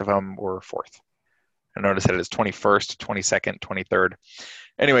 but the rest of them were fourth. I noticed that it is 21st, 22nd, 23rd.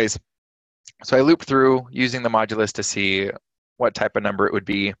 Anyways, so I looped through using the modulus to see what type of number it would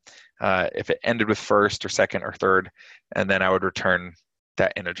be if it ended with first or second or third, and then I would return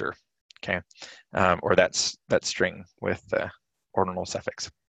that integer, okay, or that string with the ordinal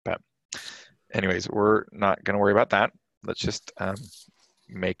suffix. But anyways, we're not going to worry about that. Let's just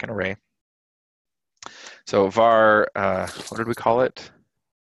make an array. So var, what did we call it?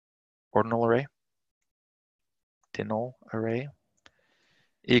 Ordinal array? Ordinal array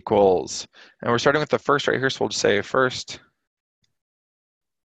equals, and we're starting with the first right here, so we'll just say first.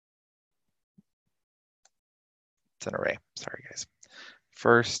 It's an array, sorry guys.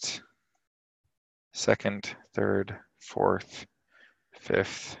 First, second, third, fourth,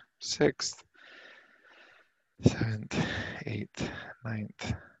 fifth, sixth, seventh, eighth,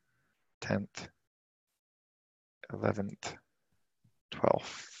 ninth, 10th, 11th,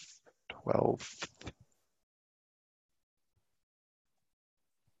 12th.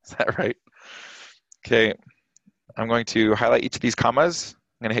 Is that right? Okay, I'm going to highlight each of these commas.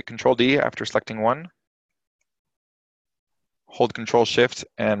 I'm going to hit Control D after selecting one. Hold Control Shift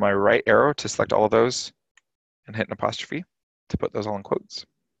and my right arrow to select all of those and hit an apostrophe to put those all in quotes.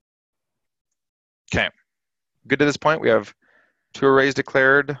 Okay, good to this point. We have 2 arrays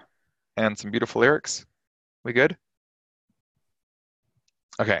declared and some beautiful lyrics. We good?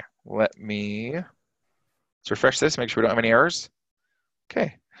 Okay, let's refresh this, make sure we don't have any errors.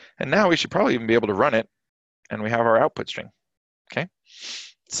 Okay, and now we should probably even be able to run it, and we have our output string. Okay,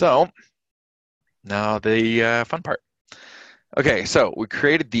 so Now the fun part. Okay, so we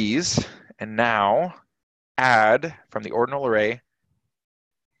created these, and now add from the ordinal array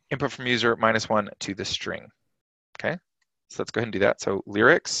input from user -1 to the string. Okay, so let's go ahead and do that. So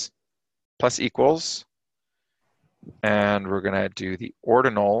lyrics plus equals, and we're gonna do the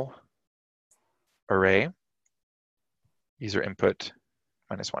ordinal array user input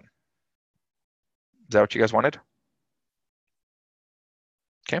 -1. Is that what you guys wanted?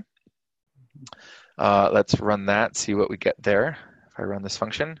 Okay. Let's run that, see what we get there. If I run this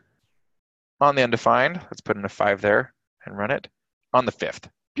function on the undefined, let's put in a 5 there and run it on the 5th.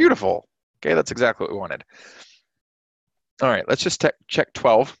 Beautiful. Okay, that's exactly what we wanted. All right, let's just check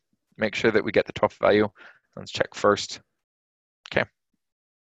 12, make sure that we get the 12th value. Let's check first. Okay.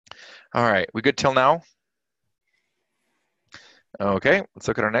 All right, we good till now? Okay, let's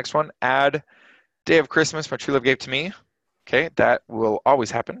look at our next one. Add day of Christmas my true love gave to me. Okay, that will always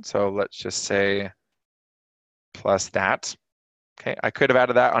happen. So let's just say plus that. Okay, I could have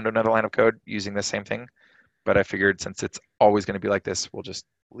added that onto another line of code using the same thing, but I figured since it's always going to be like this, we'll just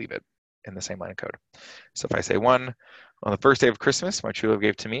leave it in the same line of code. So if I say 1, on the first day of Christmas, my true love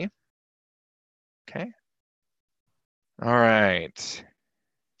gave to me. Okay. All right.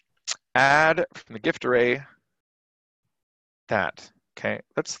 Add from the gift array that. Okay,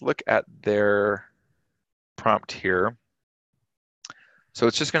 let's look at their prompt here. So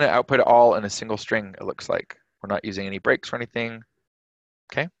it's just going to output it all in a single string, it looks like. We're not using any breaks or anything.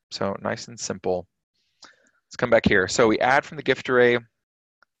 Okay, so nice and simple. Let's come back here. So we add from the gift array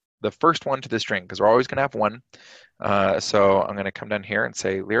the first one to the string, because we're always going to have one. So I'm going to come down here and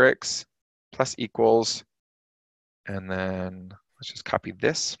say lyrics plus equals, and then let's just copy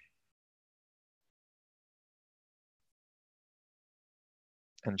this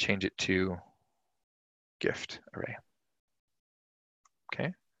and change it to gift array.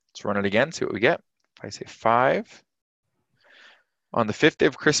 Okay, let's run it again, see what we get. If I say 5, on the 5th day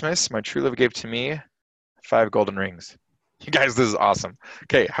of Christmas, my true love gave to me 5 golden rings. You guys, this is awesome.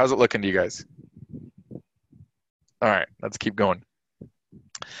 Okay, how's it looking to you guys? All right, let's keep going.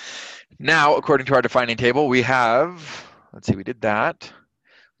 Now, according to our defining table, we have, let's see, we did that.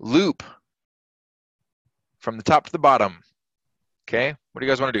 Loop from the top to the bottom. Okay, what do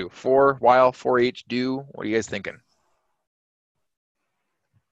you guys want to do? For, while, for each, do. What are you guys thinking?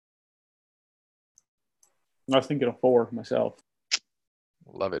 I was thinking of 4 myself.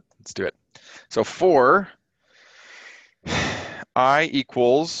 Love it. Let's do it. So for I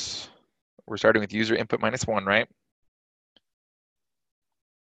equals, we're starting with user input -1, right?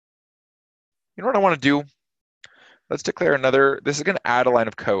 You know what I want to do? Let's declare another, this is going to add a line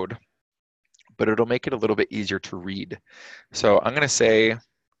of code, but it'll make it a little bit easier to read. So I'm going to say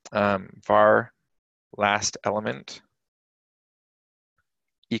var last element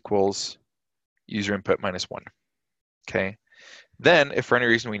equals user input -1. Okay. Then if for any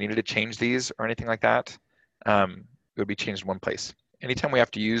reason we needed to change these or anything like that, it would be changed in one place. Anytime we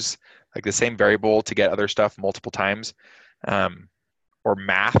have to use like the same variable to get other stuff multiple times, or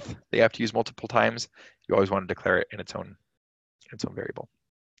math they have to use multiple times, you always want to declare it in its own variable.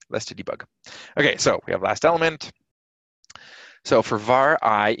 Less to debug. Okay, so we have last element. So for var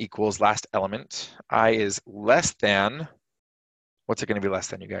I equals last element, I is less than, what's it going to be less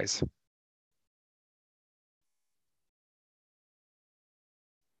than, you guys?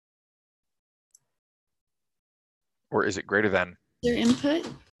 Or is it greater than? Their input?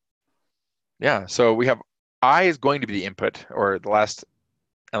 Yeah, so we have I is going to be the input, or the last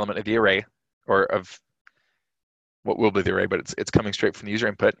element of the array, or of what will be the array, but it's coming straight from the user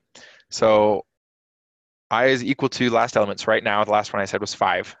input. So I is equal to last elements. Right now, the last one I said was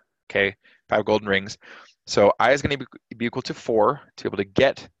 5, okay? 5 golden rings. So I is going to be equal to 4 to be able to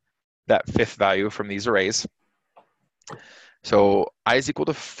get that 5th value from these arrays. So I is equal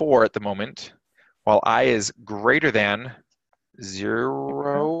to 4 at the moment, while I is greater than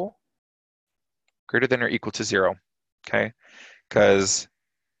 0, greater than or equal to 0, okay? Because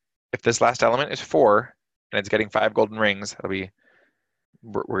if this last element is 4 and it's getting 5 golden rings,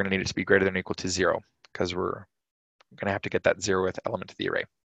 we're going to need it to be greater than or equal to 0, because we're going to have to get that 0th element of the array.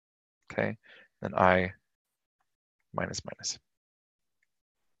 Okay, then I minus minus.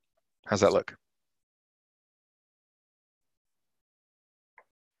 How's that look?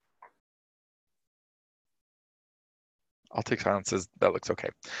 I'll take silences. That looks okay.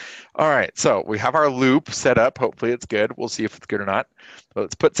 All right, so we have our loop set up. Hopefully it's good. We'll see if it's good or not. But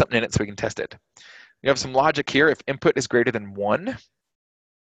let's put something in it so we can test it. We have some logic here. If input is greater than 1,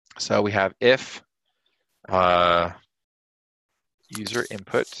 so we have if user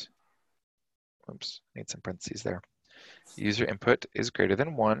input, oops, need some parentheses there. User input is greater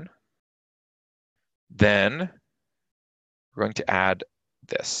than 1, then we're going to add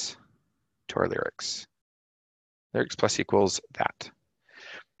this to our lyrics. Lyrics plus equals that.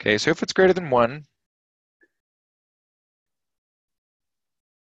 Okay, so if it's greater than 1,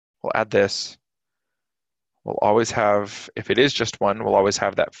 we'll add this. We'll always have, if it is just 1, we'll always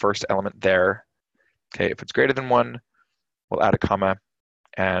have that first element there. Okay, if it's greater than 1, we'll add a comma,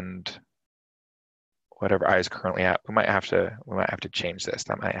 and whatever I is currently at, we might have to change this.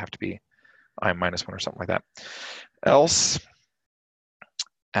 That might have to be I minus 1 or something like that. Else,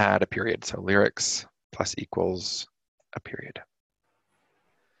 add a period. So lyrics plus equals a period.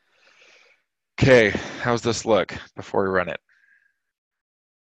 Okay, how's this look before we run it?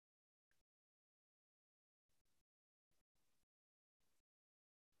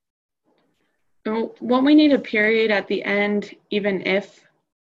 Won't we need a period at the end, even if,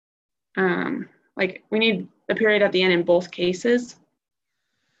 like, we need a period at the end in both cases?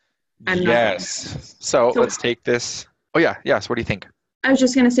 Yes. So let's take this. Oh yeah, yes. What do you think? I was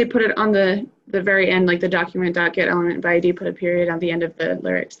just going to say put it on the very end, like the document.get element by ID, put a period on the end of the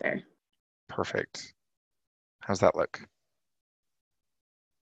lyrics there. Perfect. How's that look?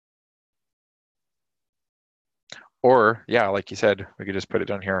 Or, yeah, like you said, we could just put it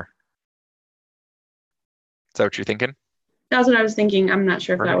down here. Is that what you're thinking? That's what I was thinking. I'm not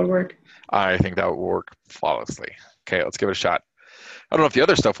sure if that would work. I think that would work flawlessly. Okay, let's give it a shot. I don't know if the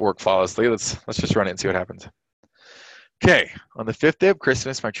other stuff will work flawlessly. Let's just run it and see what happens. Okay, on the 5th day of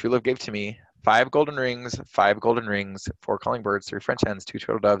Christmas, my true love gave to me 5 golden rings, 4 calling birds, 3 French hens, 2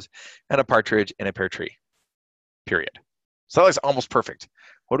 turtle doves, and a partridge in a pear tree. Period. So that looks almost perfect.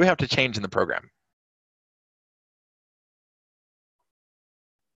 What do we have to change in the program?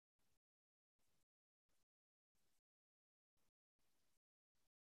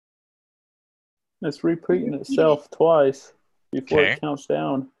 It's repeating itself twice before Okay. it counts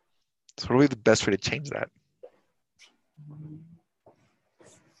down. So what would be the best way to change that?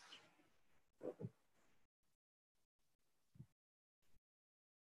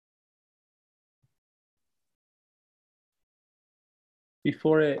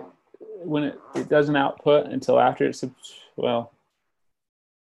 Before it, when it doesn't output until after it's, well.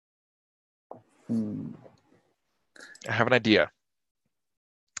 I have an idea.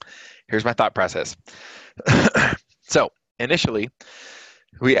 Here's my thought process. So initially,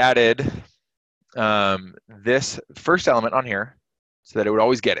 we added this first element on here so that it would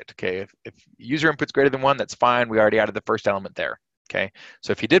always get it. Okay, if user input's greater than 1, that's fine. We already added the first element there. Okay,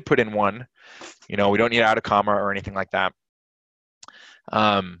 so if you did put in 1, we don't need to add a comma or anything like that.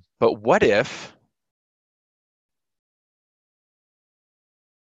 But what if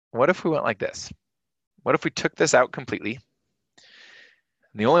we went like this? What if we took this out completely?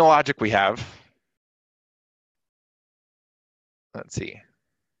 And the only logic we have, let's see.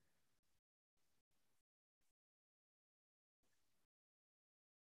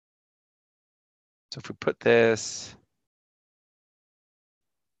 So if we put this,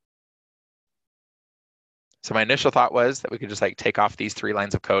 so my initial thought was that we could just like take off these 3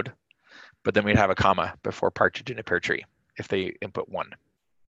 lines of code, but then we'd have a comma before partridge in a pear tree if they input 1.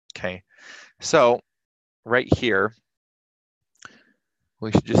 Okay, so right here,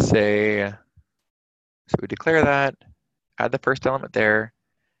 we should just say, so we declare that, add the first element there.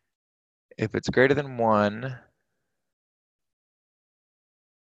 If it's greater than 1,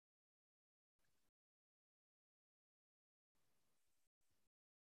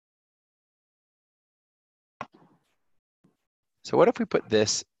 so what if we put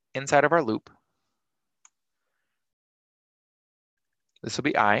this inside of our loop? This will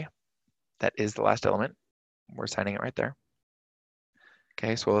be I. That is the last element. We're assigning it right there.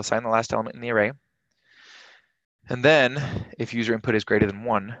 Okay, so we'll assign the last element in the array. And then if user input is greater than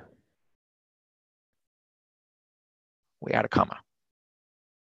 1, we add a comma.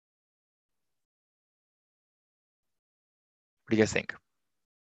 What do you guys think?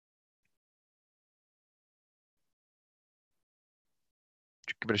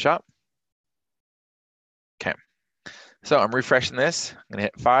 Give it a shot. Okay, so I'm refreshing this. I'm gonna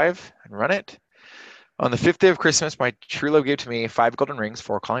hit 5 and run it. On the 5th day of Christmas, my true love gave to me 5 golden rings,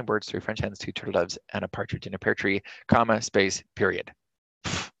 4 calling birds, 3 French hens, 2 turtle doves, and a partridge in a pear tree, comma, space, period.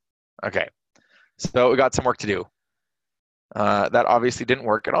 Okay, so we got some work to do. That obviously didn't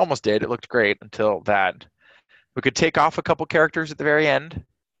work. It almost did. It looked great until that. We could take off a couple characters at the very end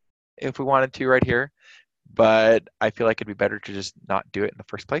if we wanted to right here, but I feel like it'd be better to just not do it in the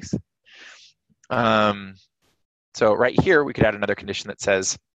first place. So right here, we could add another condition that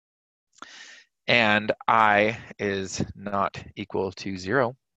says, and I is not equal to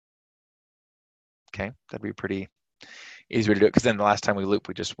 0. Okay, that'd be pretty easier to do it because then the last time we loop,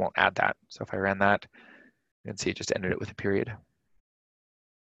 we just won't add that. So if I ran that, you can see it just ended it with a period.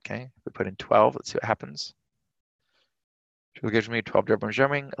 Okay, if we put in 12, let's see what happens. It will give me 12 drummers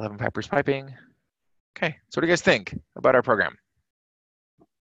drumming, 11 pipers piping. Okay, so what do you guys think about our program?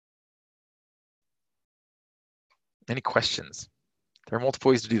 Any questions? There are multiple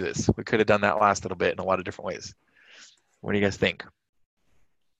ways to do this. We could have done that last little bit in a lot of different ways. What do you guys think?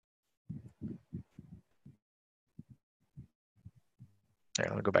 All right,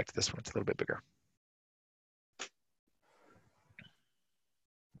 let me go back to this one. It's a little bit bigger.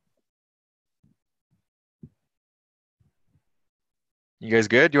 You guys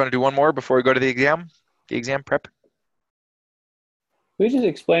good? Do you want to do one more before we go to the exam prep? Can we just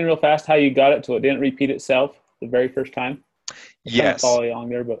explain real fast how you got it so it didn't repeat itself the very first time? I'm trying to Yes. follow along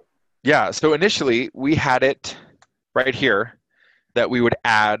there, but Yeah, so initially we had it right here that we would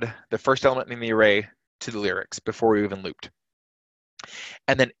add the first element in the array to the lyrics before we even looped.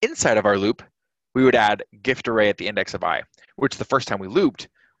 And then inside of our loop, we would add gift array at the index of I, which the first time we looped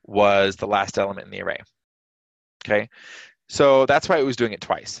was the last element in the array. Okay, so that's why it was doing it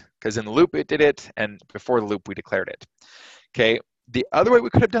twice, because in the loop it did it, and before the loop we declared it. Okay, the other way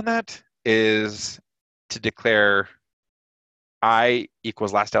we could have done that is to declare I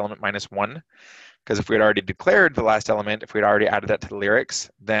equals last element minus 1, because if we had already declared the last element, if we had already added that to the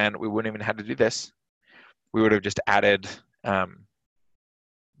lyrics, then we wouldn't even have to do this. We would have just added,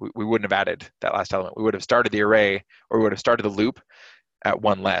 we wouldn't have added that last element. We would have started the array, or we would have started the loop at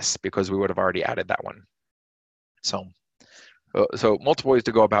 1 less, because we would have already added that one. So multiple ways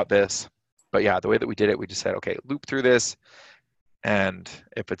to go about this. But yeah, the way that we did it, we just said, okay, loop through this, and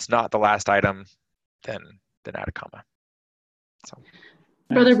if it's not the last item, then add a comma. So,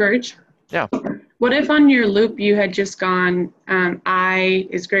 Brother Birch. Yeah. What if on your loop you had just gone I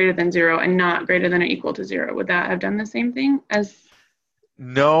is greater than 0 and not greater than or equal to 0? Would that have done the same thing as?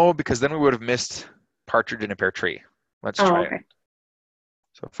 No, because then we would have missed partridge in a pear tree. Let's try okay. it.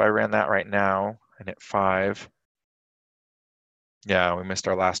 So if I ran that right now and hit 5, yeah, we missed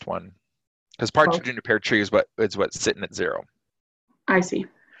our last one. Because partridge in a pear tree is what's sitting at 0. I see.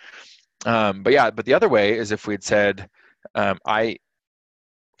 But the other way is if we'd said I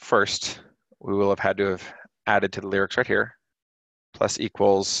first, we will have had to have added to the lyrics right here, plus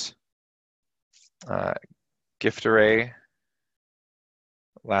equals gift array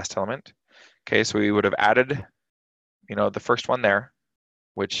last element. Okay, so we would have added, the first one there,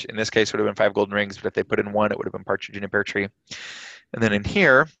 which in this case would have been 5 golden rings, but if they put in 1, it would have been partridge in a pear tree. And then in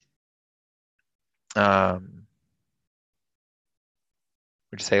here, we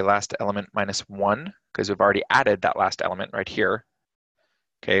just say last element minus 1, because we've already added that last element right here.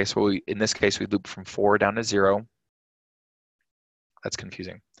 Okay, so in this case, we loop from 4 down to 0. That's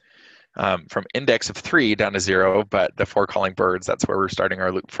confusing. From index of 3 down to 0, but the 4 calling birds, that's where we're starting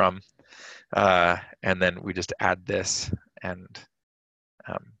our loop from. And then we just add this, and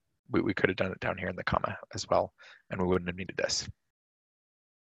we could have done it down here in the comma as well, and we wouldn't have needed this.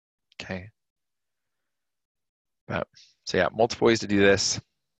 Okay. So yeah, multiple ways to do this.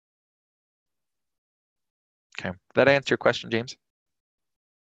 Okay, did that answer your question, James?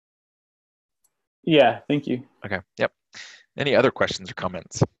 yeah, thank you. Okay, yep. Any other questions or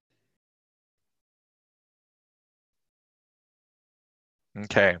comments?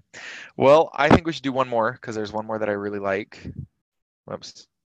 Okay, well, I think we should do one more because there's one more that I really like. Whoops.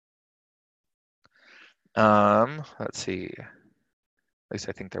 Let's see. At least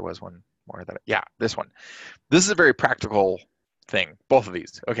I think there was one more that, yeah, this one. This is a very practical thing, both of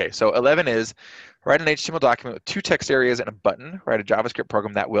these. Okay, so 11 is write an HTML document with 2 text areas and a button. Write a JavaScript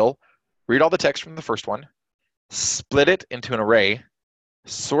program that will read all the text from the first one, split it into an array,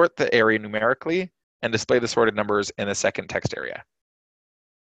 sort the area numerically, and display the sorted numbers in the second text area.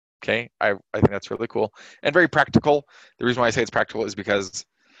 Okay, I think that's really cool and very practical. The reason why I say it's practical is because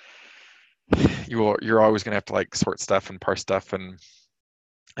you're always going to have to like sort stuff and parse stuff and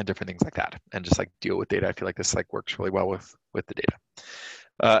different things like that, and just like deal with data. I feel like this like works really well with the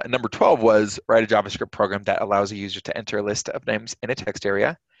data. Number 12 was write a JavaScript program that allows a user to enter a list of names in a text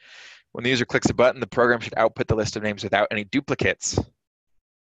area. When the user clicks a button, the program should output the list of names without any duplicates.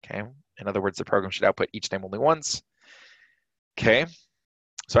 Okay, in other words, the program should output each name only once. Okay,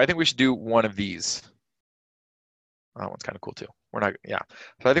 so I think we should do one of these. That one's kind of cool too. So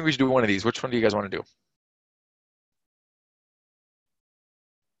I think we should do one of these. Which one do you guys want to do?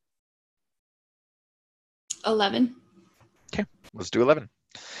 $11. Okay, let's do 11.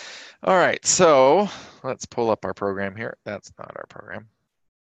 All right, so let's pull up our program here. That's not our program.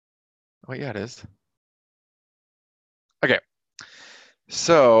 Oh, yeah, it is. Okay,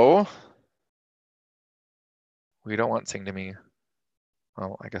 so We don't want sing to me.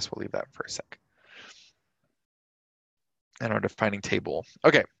 Well, I guess we'll leave that for a sec. And our defining table.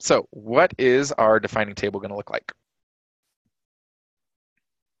 Okay, so what is our defining table going to look like?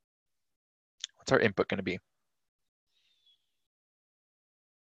 What's our input going to be?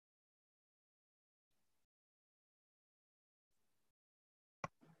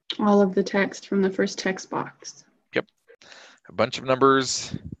 All of the text from the first text box. Yep, a bunch of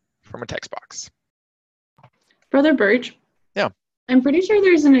numbers from a text box. Brother Birch. Yeah. I'm pretty sure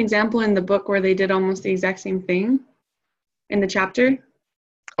there's an example in the book where they did almost the exact same thing in the chapter.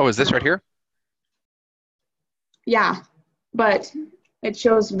 Oh, is this right here? Yeah, but it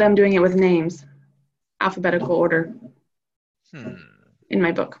shows them doing it with names, alphabetical order in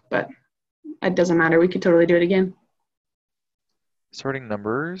my book, but it doesn't matter. We could totally do it again. Sorting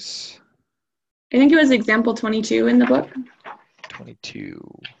numbers. I think it was example 22 in the book. 22.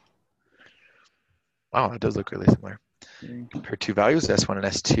 Wow, that does look really similar. Compare two values, S1 and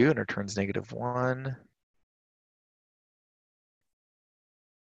S2, and returns -1.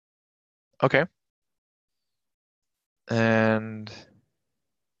 Okay. And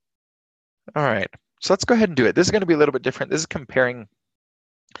all right, so let's go ahead and do it. This is going to be a little bit different. This is comparing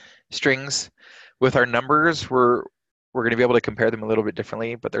strings with our numbers. We're going to be able to compare them a little bit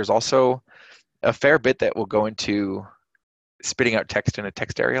differently, but there's also a fair bit that will go into spitting out text in a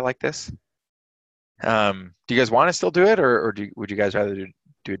text area like this. Do you guys want to still do it, or would you guys rather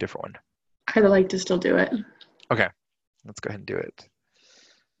do a different one? I'd like to still do it. Okay, let's go ahead and do it.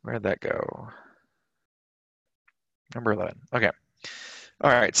 Where'd that go? Number 11. Okay.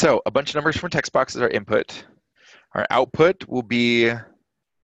 All right, so a bunch of numbers from a text box is our input. Our output will be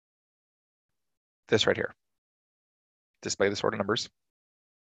this right here. Display the sort of numbers.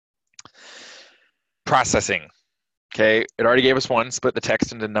 Processing. Okay, it already gave us one, split the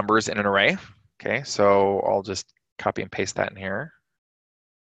text into numbers in an array. Okay, so I'll just copy and paste that in here.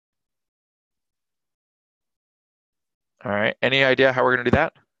 All right, any idea how we're going to do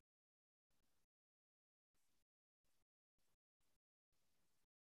that?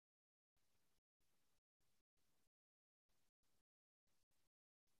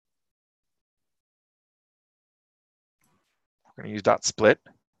 We're going to use dot split.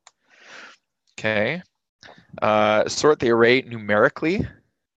 Okay, sort the array numerically.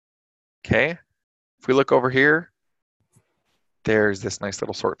 Okay, if we look over here, there's this nice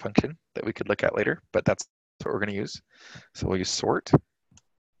little sort function that we could look at later, but that's what we're going to use. So we'll use sort.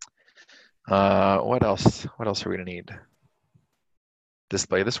 What else? What else are we going to need?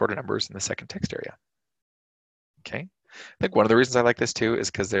 Display the sorted numbers in the second text area. Okay, I think one of the reasons I like this too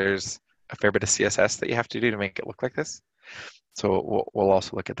is because there's a fair bit of CSS that you have to do to make it look like this. So we'll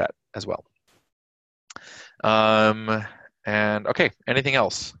also look at that as well. And okay, anything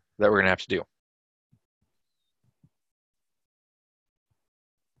else that we're going to have to do?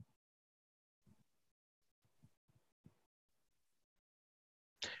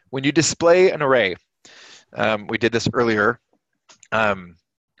 When you display an array, we did this earlier,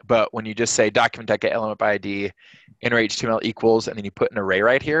 but when you just say document.getElementById, inner HTML equals, and then you put an array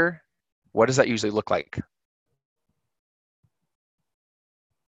right here, what does that usually look like?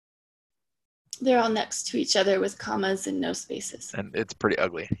 They're all next to each other with commas and no spaces. And it's pretty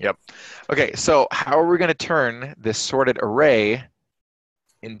ugly, yep. Okay, so how are we going to turn this sorted array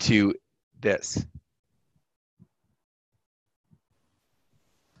into this?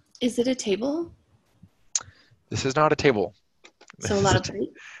 Is it a table? This is not a table. So a lot of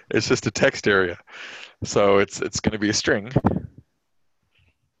breaks? It's just a text area. So it's going to be a string.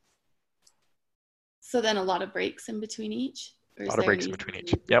 So then a lot of breaks in between each? A lot of breaks in between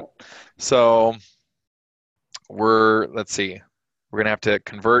each. Yep. So let's see. We're going to have to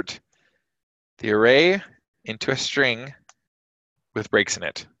convert the array into a string with breaks in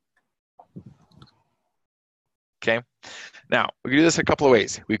it. Okay. Now, we can do this a couple of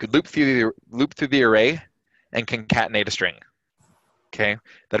ways. We could loop through the array and concatenate a string. Okay,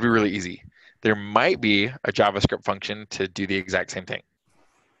 that'd be really easy. There might be a JavaScript function to do the exact same thing.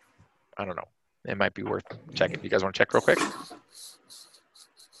 I don't know. It might be worth checking. You guys want to check real quick?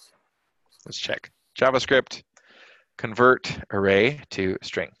 Let's check. JavaScript, convert array to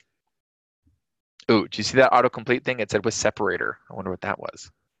string. Ooh, do you see that autocomplete thing? It said with separator. I wonder what that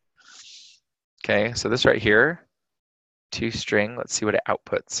was. Okay, so this right here, to string, let's see what it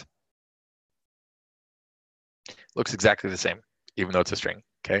outputs. Looks exactly the same, even though it's a string,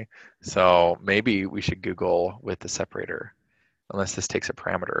 okay? So maybe we should Google with the separator, unless this takes a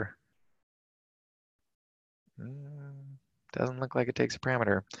parameter. Doesn't look like it takes a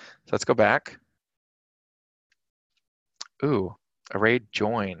parameter. So let's go back. Ooh, array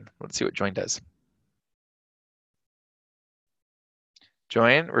join. Let's see what join does.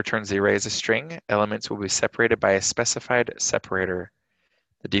 Join returns the array as a string. Elements will be separated by a specified separator.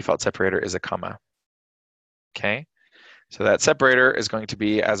 The default separator is a comma. Okay, so that separator is going to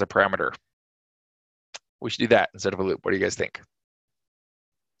be as a parameter. We should do that instead of a loop. What do you guys think?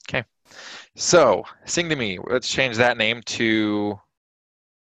 Okay, so sing to me. Let's change that name to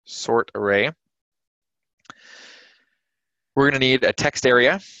sort array. We're going to need a text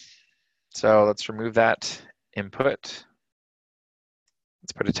area. So let's remove that input.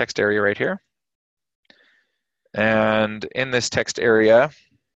 Let's put a text area right here. And in this text area,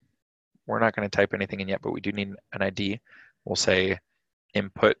 we're not going to type anything in yet, but we do need an ID. We'll say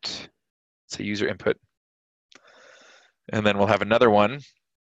input, say user input. And then we'll have another one.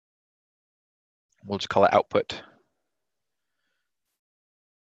 We'll just call it output.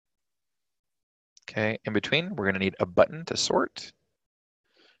 Okay, in between, we're going to need a button to sort.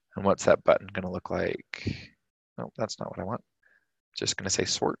 And what's that button going to look like? No, that's not what I want. Just going to say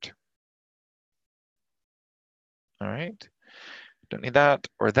sort. All right, don't need that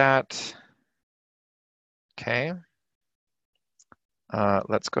or that. Okay,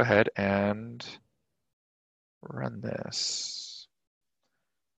 let's go ahead and run this.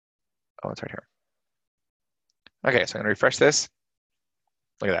 Oh, it's right here. Okay, so I'm going to refresh this.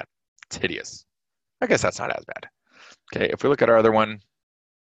 Look at that, it's hideous. I guess that's not as bad. Okay, if we look at our other one,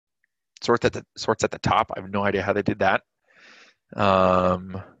 sorts at the top. I have no idea how they did that.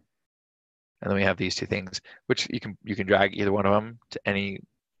 And then we have these two things, which you can drag either one of them to any.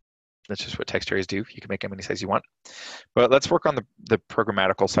 That's just what text arrays do. You can make them any size you want. But let's work on the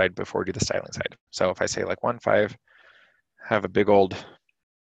programmatical side before we do the styling side. So if I say like 1, 5, have a big old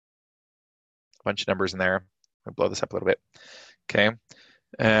bunch of numbers in there. I'll blow this up a little bit. Okay,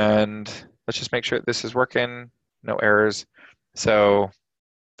 and let's just make sure this is working. No errors. So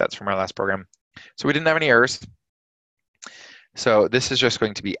that's from our last program. So we didn't have any errors. So this is just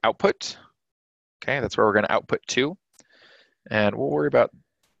going to be output. Okay, that's where we're going to output to. And we'll worry about,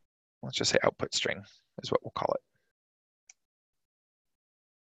 let's just say output string is what we'll call it.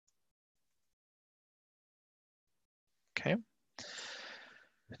 Okay.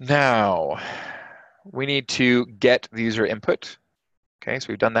 Now, we need to get the user input. Okay, so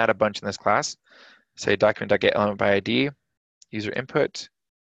we've done that a bunch in this class. Say document.get element by ID, user input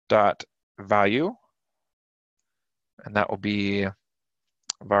dot value, and that will be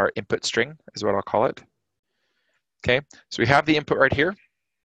var input string is what I'll call it. Okay, so we have the input right here.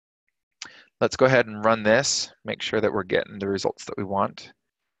 Let's go ahead and run this, make sure that we're getting the results that we want.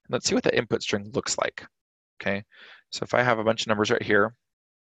 Let's see what the input string looks like. Okay, so if I have a bunch of numbers right here,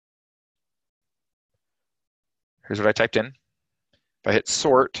 here's what I typed in. If I hit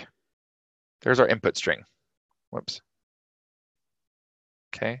sort, there's our input string. Whoops.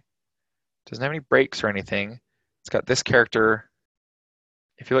 Okay, doesn't have any breaks or anything. It's got this character.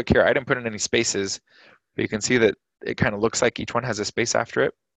 If you look here, I didn't put in any spaces, but you can see that it kind of looks like each one has a space after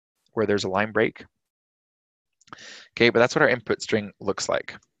it where there's a line break. Okay, but that's what our input string looks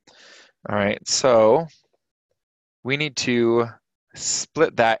like. All right, so we need to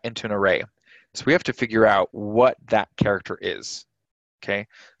split that into an array. So we have to figure out what that character is. Okay,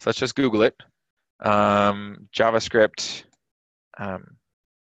 so let's just Google it. JavaScript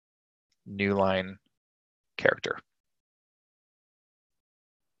new line character.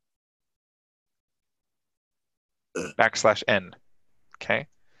 \n. Okay,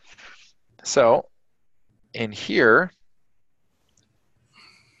 so in here,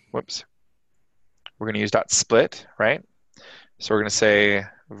 whoops, we're going to use .split, right? So we're going to say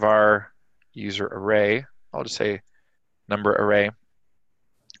var user array. I'll just say number array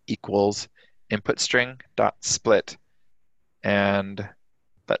equals input string .split, and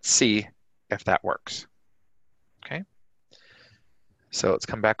let's see if that works. Okay, so let's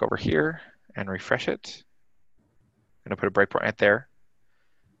come back over here and refresh it. I'm going to put a breakpoint right there.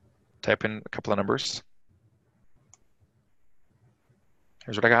 Type in a couple of numbers.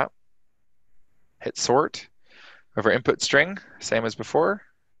 Here's what I got. Hit sort. Over input string, same as before.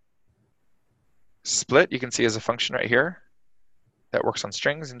 Split, you can see as a function right here that works on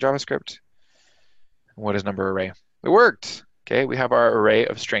strings in JavaScript. What is number array? It worked. Okay, we have our array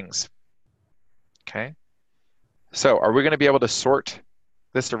of strings. Okay, so are we going to be able to sort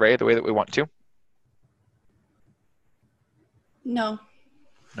this array the way that we want to? No.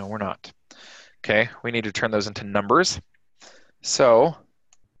 No, we're not. Okay, we need to turn those into numbers. So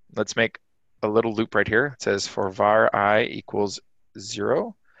let's make a little loop right here. It says for var I equals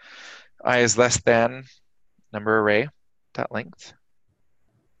 0, I is less than number array dot length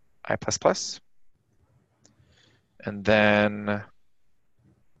I plus plus, and then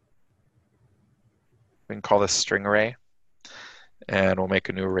we can call this string array. And we'll make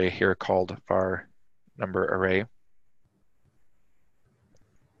a new array here called var number array.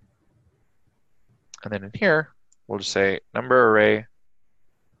 And then in here, we'll just say number array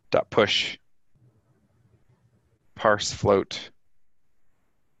dot push parse float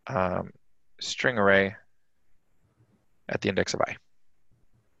string array at the index of I.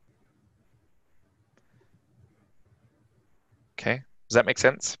 Okay, does that make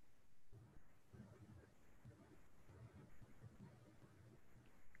sense?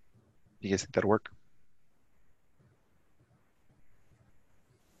 You guys think that'll work?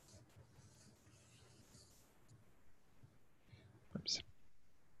 Oops.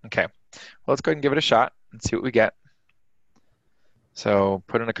 Okay, well, let's go ahead and give it a shot and see what we get. So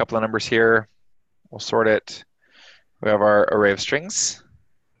put in a couple of numbers here. We'll sort it. We have our array of strings.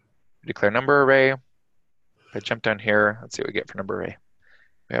 We declare number array. If I jump down here, let's see what we get for number array.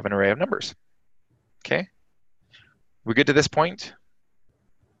 We have an array of numbers. Okay, we good to this point?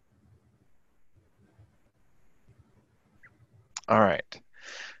 All right,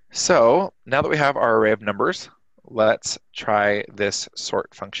 so now that we have our array of numbers, let's try this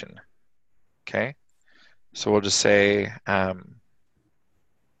sort function. Okay, so we'll just say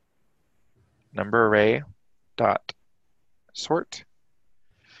number array dot sort.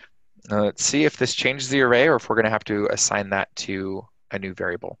 Now let's see if this changes the array or if we're going to have to assign that to a new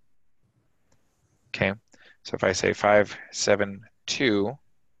variable. Okay, so if I say 5, 7, 2,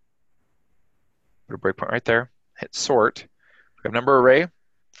 put a breakpoint right there, hit sort. We have number array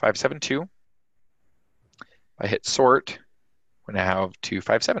 5, 7, 2. If I hit sort, we're going to have 2,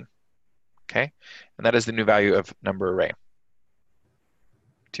 5, 7. Okay, and that is the new value of number array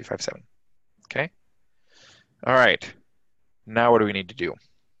 2, 5, 7. Okay, all right. Now what do we need to do?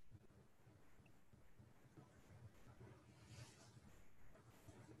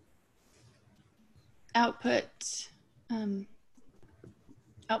 Output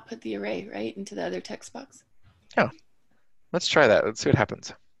the array, right, into the other text box. Yeah, let's try that. Let's see what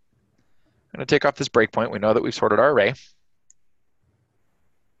happens. I'm going to take off this breakpoint. We know that we've sorted our array.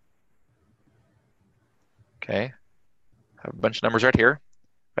 Okay, I have a bunch of numbers right here.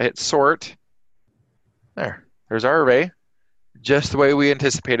 If I hit sort, there's our array, just the way we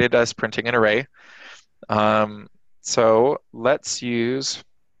anticipated us printing an array. So let's use,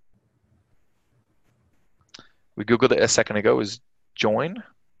 we Googled it a second ago, is join,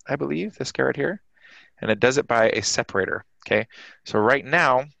 I believe, this guy right here. And it does it by a separator, okay? So right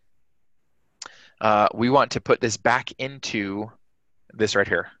now, we want to put this back into this right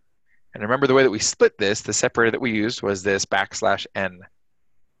here. And remember the way that we split this, the separator that we used was this \n.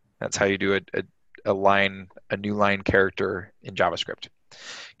 That's how you do a new line character in JavaScript.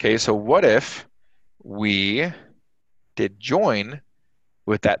 Okay, so what if we did join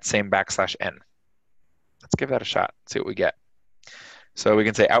with that same \n? Let's give that a shot, see what we get. So we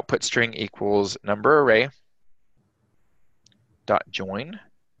can say output string equals number array dot join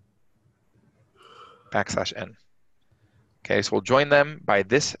 \n. Okay, so we'll join them by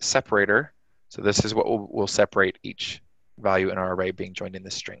this separator. So this is what will separate each value in our array being joined in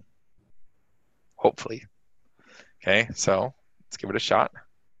this string. Hopefully. Okay, so let's give it a shot.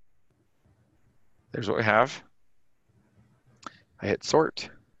 There's what we have. I hit sort.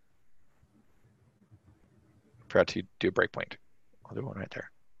 Forgot to do a breakpoint. I'll do one right there.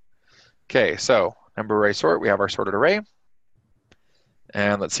 Okay, so number array sort, we have our sorted array.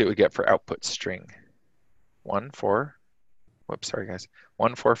 And let's see what we get for output string. 1, 4, whoops, sorry guys,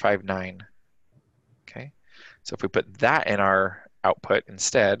 1, 4, 5, 9. Okay, so if we put that in our output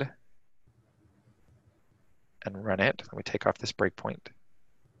instead and run it, let me take off this breakpoint.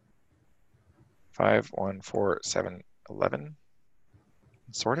 5, 1, 4, 7, 11,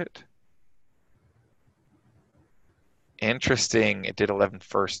 and sort it. Interesting, it did 11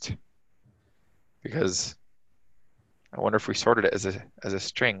 first, because I wonder if we sorted it as a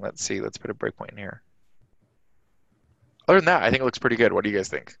string. Let's see, let's put a breakpoint in here. Other than that, I think it looks pretty good. What do you guys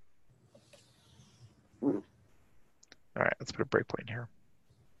think? All right, let's put a breakpoint in here.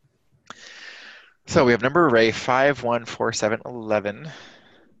 So we have number array 5, 1, 4, 7, 11,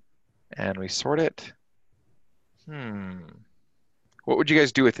 and we sort it. What would you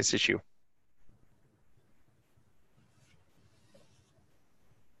guys do with this issue?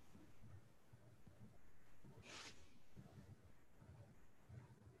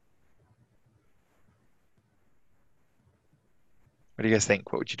 What do you guys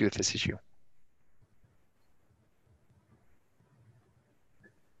think? What would you do with this issue?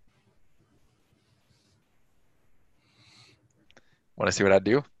 Want to see what I'd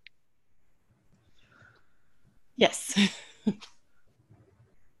do? Yes.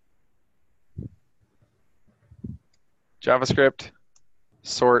 JavaScript,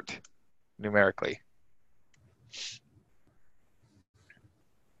 sort numerically.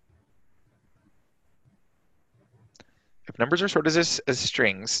 If numbers are sorted as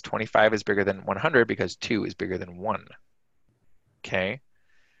strings, 25 is bigger than 100 because 2 is bigger than 1. Okay.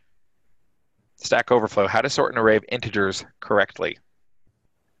 Stack Overflow, how to sort an array of integers correctly.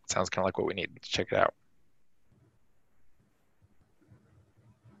 Sounds kind of like what we need. Let's check it out.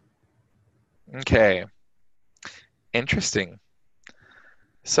 Okay. Interesting.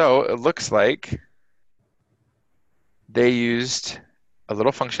 So it looks like they used a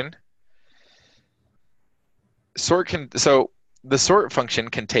little function. So the sort function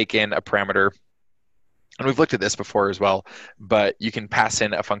can take in a parameter, and we've looked at this before as well, but you can pass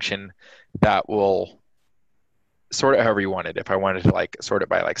in a function that will sort it however you wanted. If I wanted to like sort it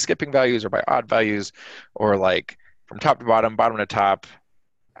by like skipping values or by odd values, or like from top to bottom, bottom to top,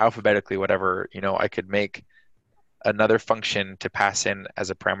 alphabetically, whatever, I could make another function to pass in as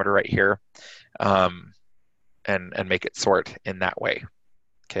a parameter right here, and make it sort in that way.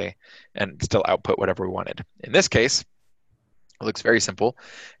 Okay, and still output whatever we wanted. In this case, it looks very simple.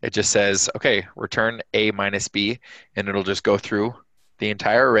 It just says, okay, return A minus B, and it'll just go through the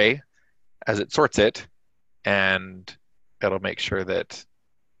entire array as it sorts it, and it'll make sure that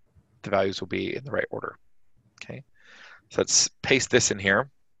the values will be in the right order. Okay, so let's paste this in here.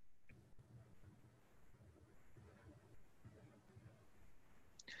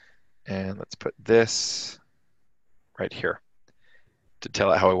 And let's put this right here to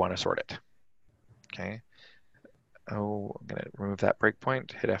tell it how I want to sort it. Okay. Oh, I'm going to remove that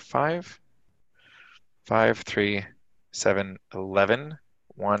breakpoint, hit F5. 5, 3, 7, 11,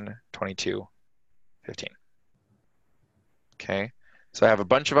 1, 22, 15. Okay. So I have a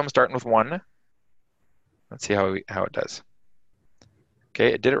bunch of them starting with 1. Let's see how it does.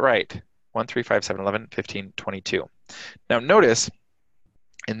 Okay, it did it right. 1, 3, 5, 7, 11, 15, 22. Now notice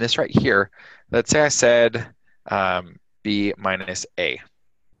in this right here, let's say I said B minus A.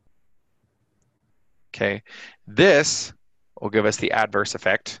 Okay, this will give us the adverse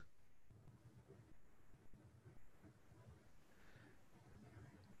effect.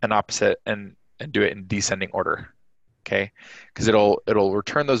 An opposite and do it in descending order. Okay, because it'll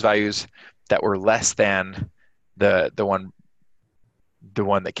return those values that were less than the one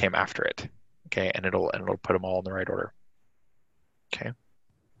that came after it. Okay, and it'll put them all in the right order. Okay.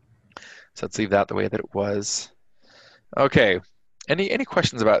 So let's leave that the way that it was. Okay, any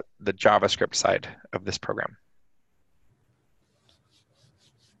questions about the JavaScript side of this program?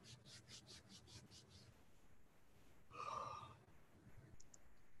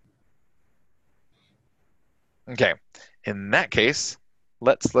 Okay, in that case,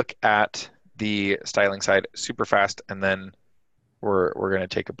 let's look at the styling side super fast, and then we're going to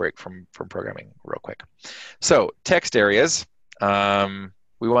take a break from programming real quick. So text areas,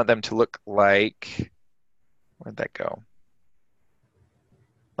 we want them to look like, where'd that go?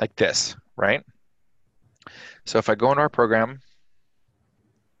 Like this, right? So if I go into our program,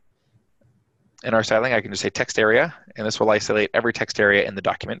 in our styling, I can just say text area, and this will isolate every text area in the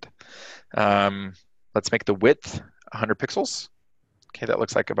document. Let's make the width 100 pixels. Okay, that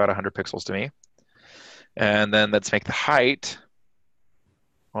looks like about 100 pixels to me. And then let's make the height,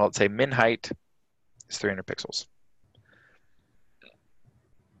 well, let's say min height is 300 pixels.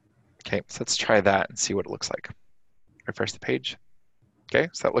 Okay, so let's try that and see what it looks like. Refresh the page. Okay,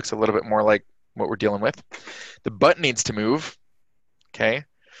 so that looks a little bit more like what we're dealing with. The button needs to move. Okay,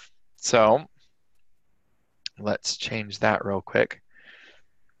 so let's change that real quick.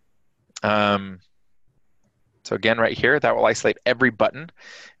 So again, right here, that will isolate every button.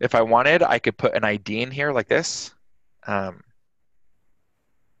 If I wanted, I could put an ID in here like this, some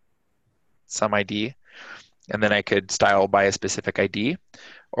ID, and then I could style by a specific ID,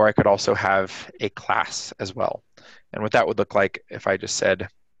 or I could also have a class as well. And what that would look like if I just said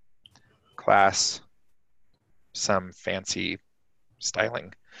class, some fancy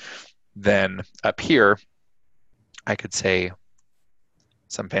styling, then up here, I could say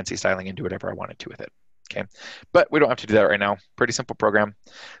some fancy styling and do whatever I wanted to with it. Okay, but we don't have to do that right now. Pretty simple program.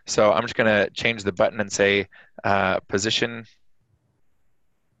 So I'm just going to change the button and say position,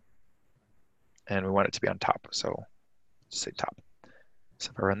 and we want it to be on top. So say top.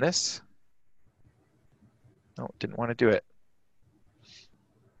 So if I run this, no, didn't want to do it.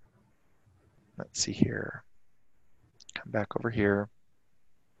 Let's see here. Come back over here.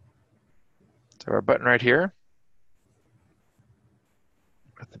 So our button right here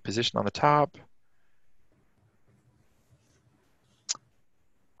with the position on the top.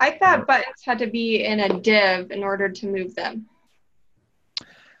 I thought buttons had to be in a div in order to move them.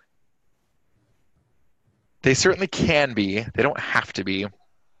 They certainly can be. They don't have to be.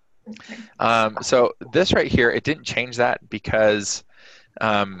 So this right here, it didn't change that because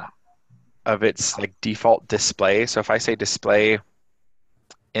of its like default display. So if I say display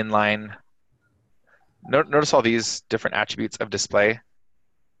inline, notice all these different attributes of display.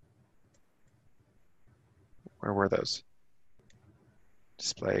 Where were those?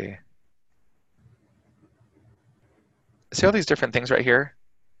 Display. See all these different things right here?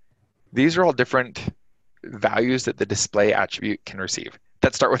 These are all different values that the display attribute can receive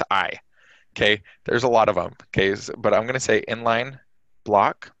that start with I. Okay, there's a lot of them. Okay, but I'm going to say inline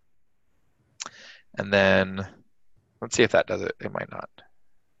block. And then let's see if that does it. It might not.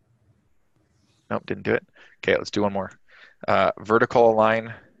 Nope, didn't do it. Okay, let's do one more. Vertical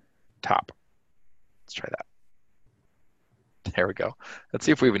align top. Let's try that. There we go. Let's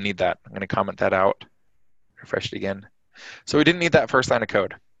see if we even need that. I'm going to comment that out. Refresh it again. So we didn't need that first line of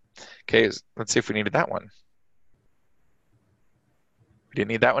code. Okay, let's see if we needed that one. We didn't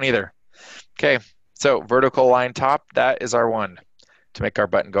need that one either. Okay, so vertical line top, that is our one to make our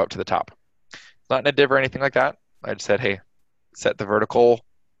button go up to the top. Not in a div or anything like that. I just said, hey, set the vertical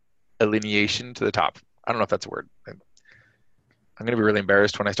alineation to the top. I don't know if that's a word. I'm going to be really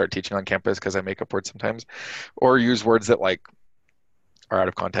embarrassed when I start teaching on campus because I make up words sometimes or use words that like are out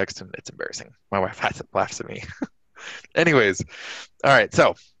of context and it's embarrassing. My wife laughs at me. Anyways, all right,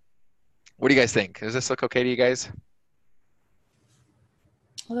 so what do you guys think? Does this look okay to you guys?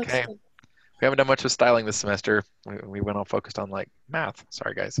 Okay. Good. We haven't done much with styling this semester. We went all focused on like math.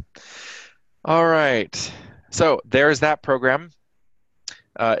 Sorry, guys. All right. So there's that program.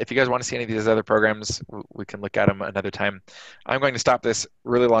 If you guys want to see any of these other programs, we can look at them another time. I'm going to stop this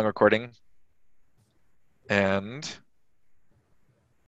really long recording and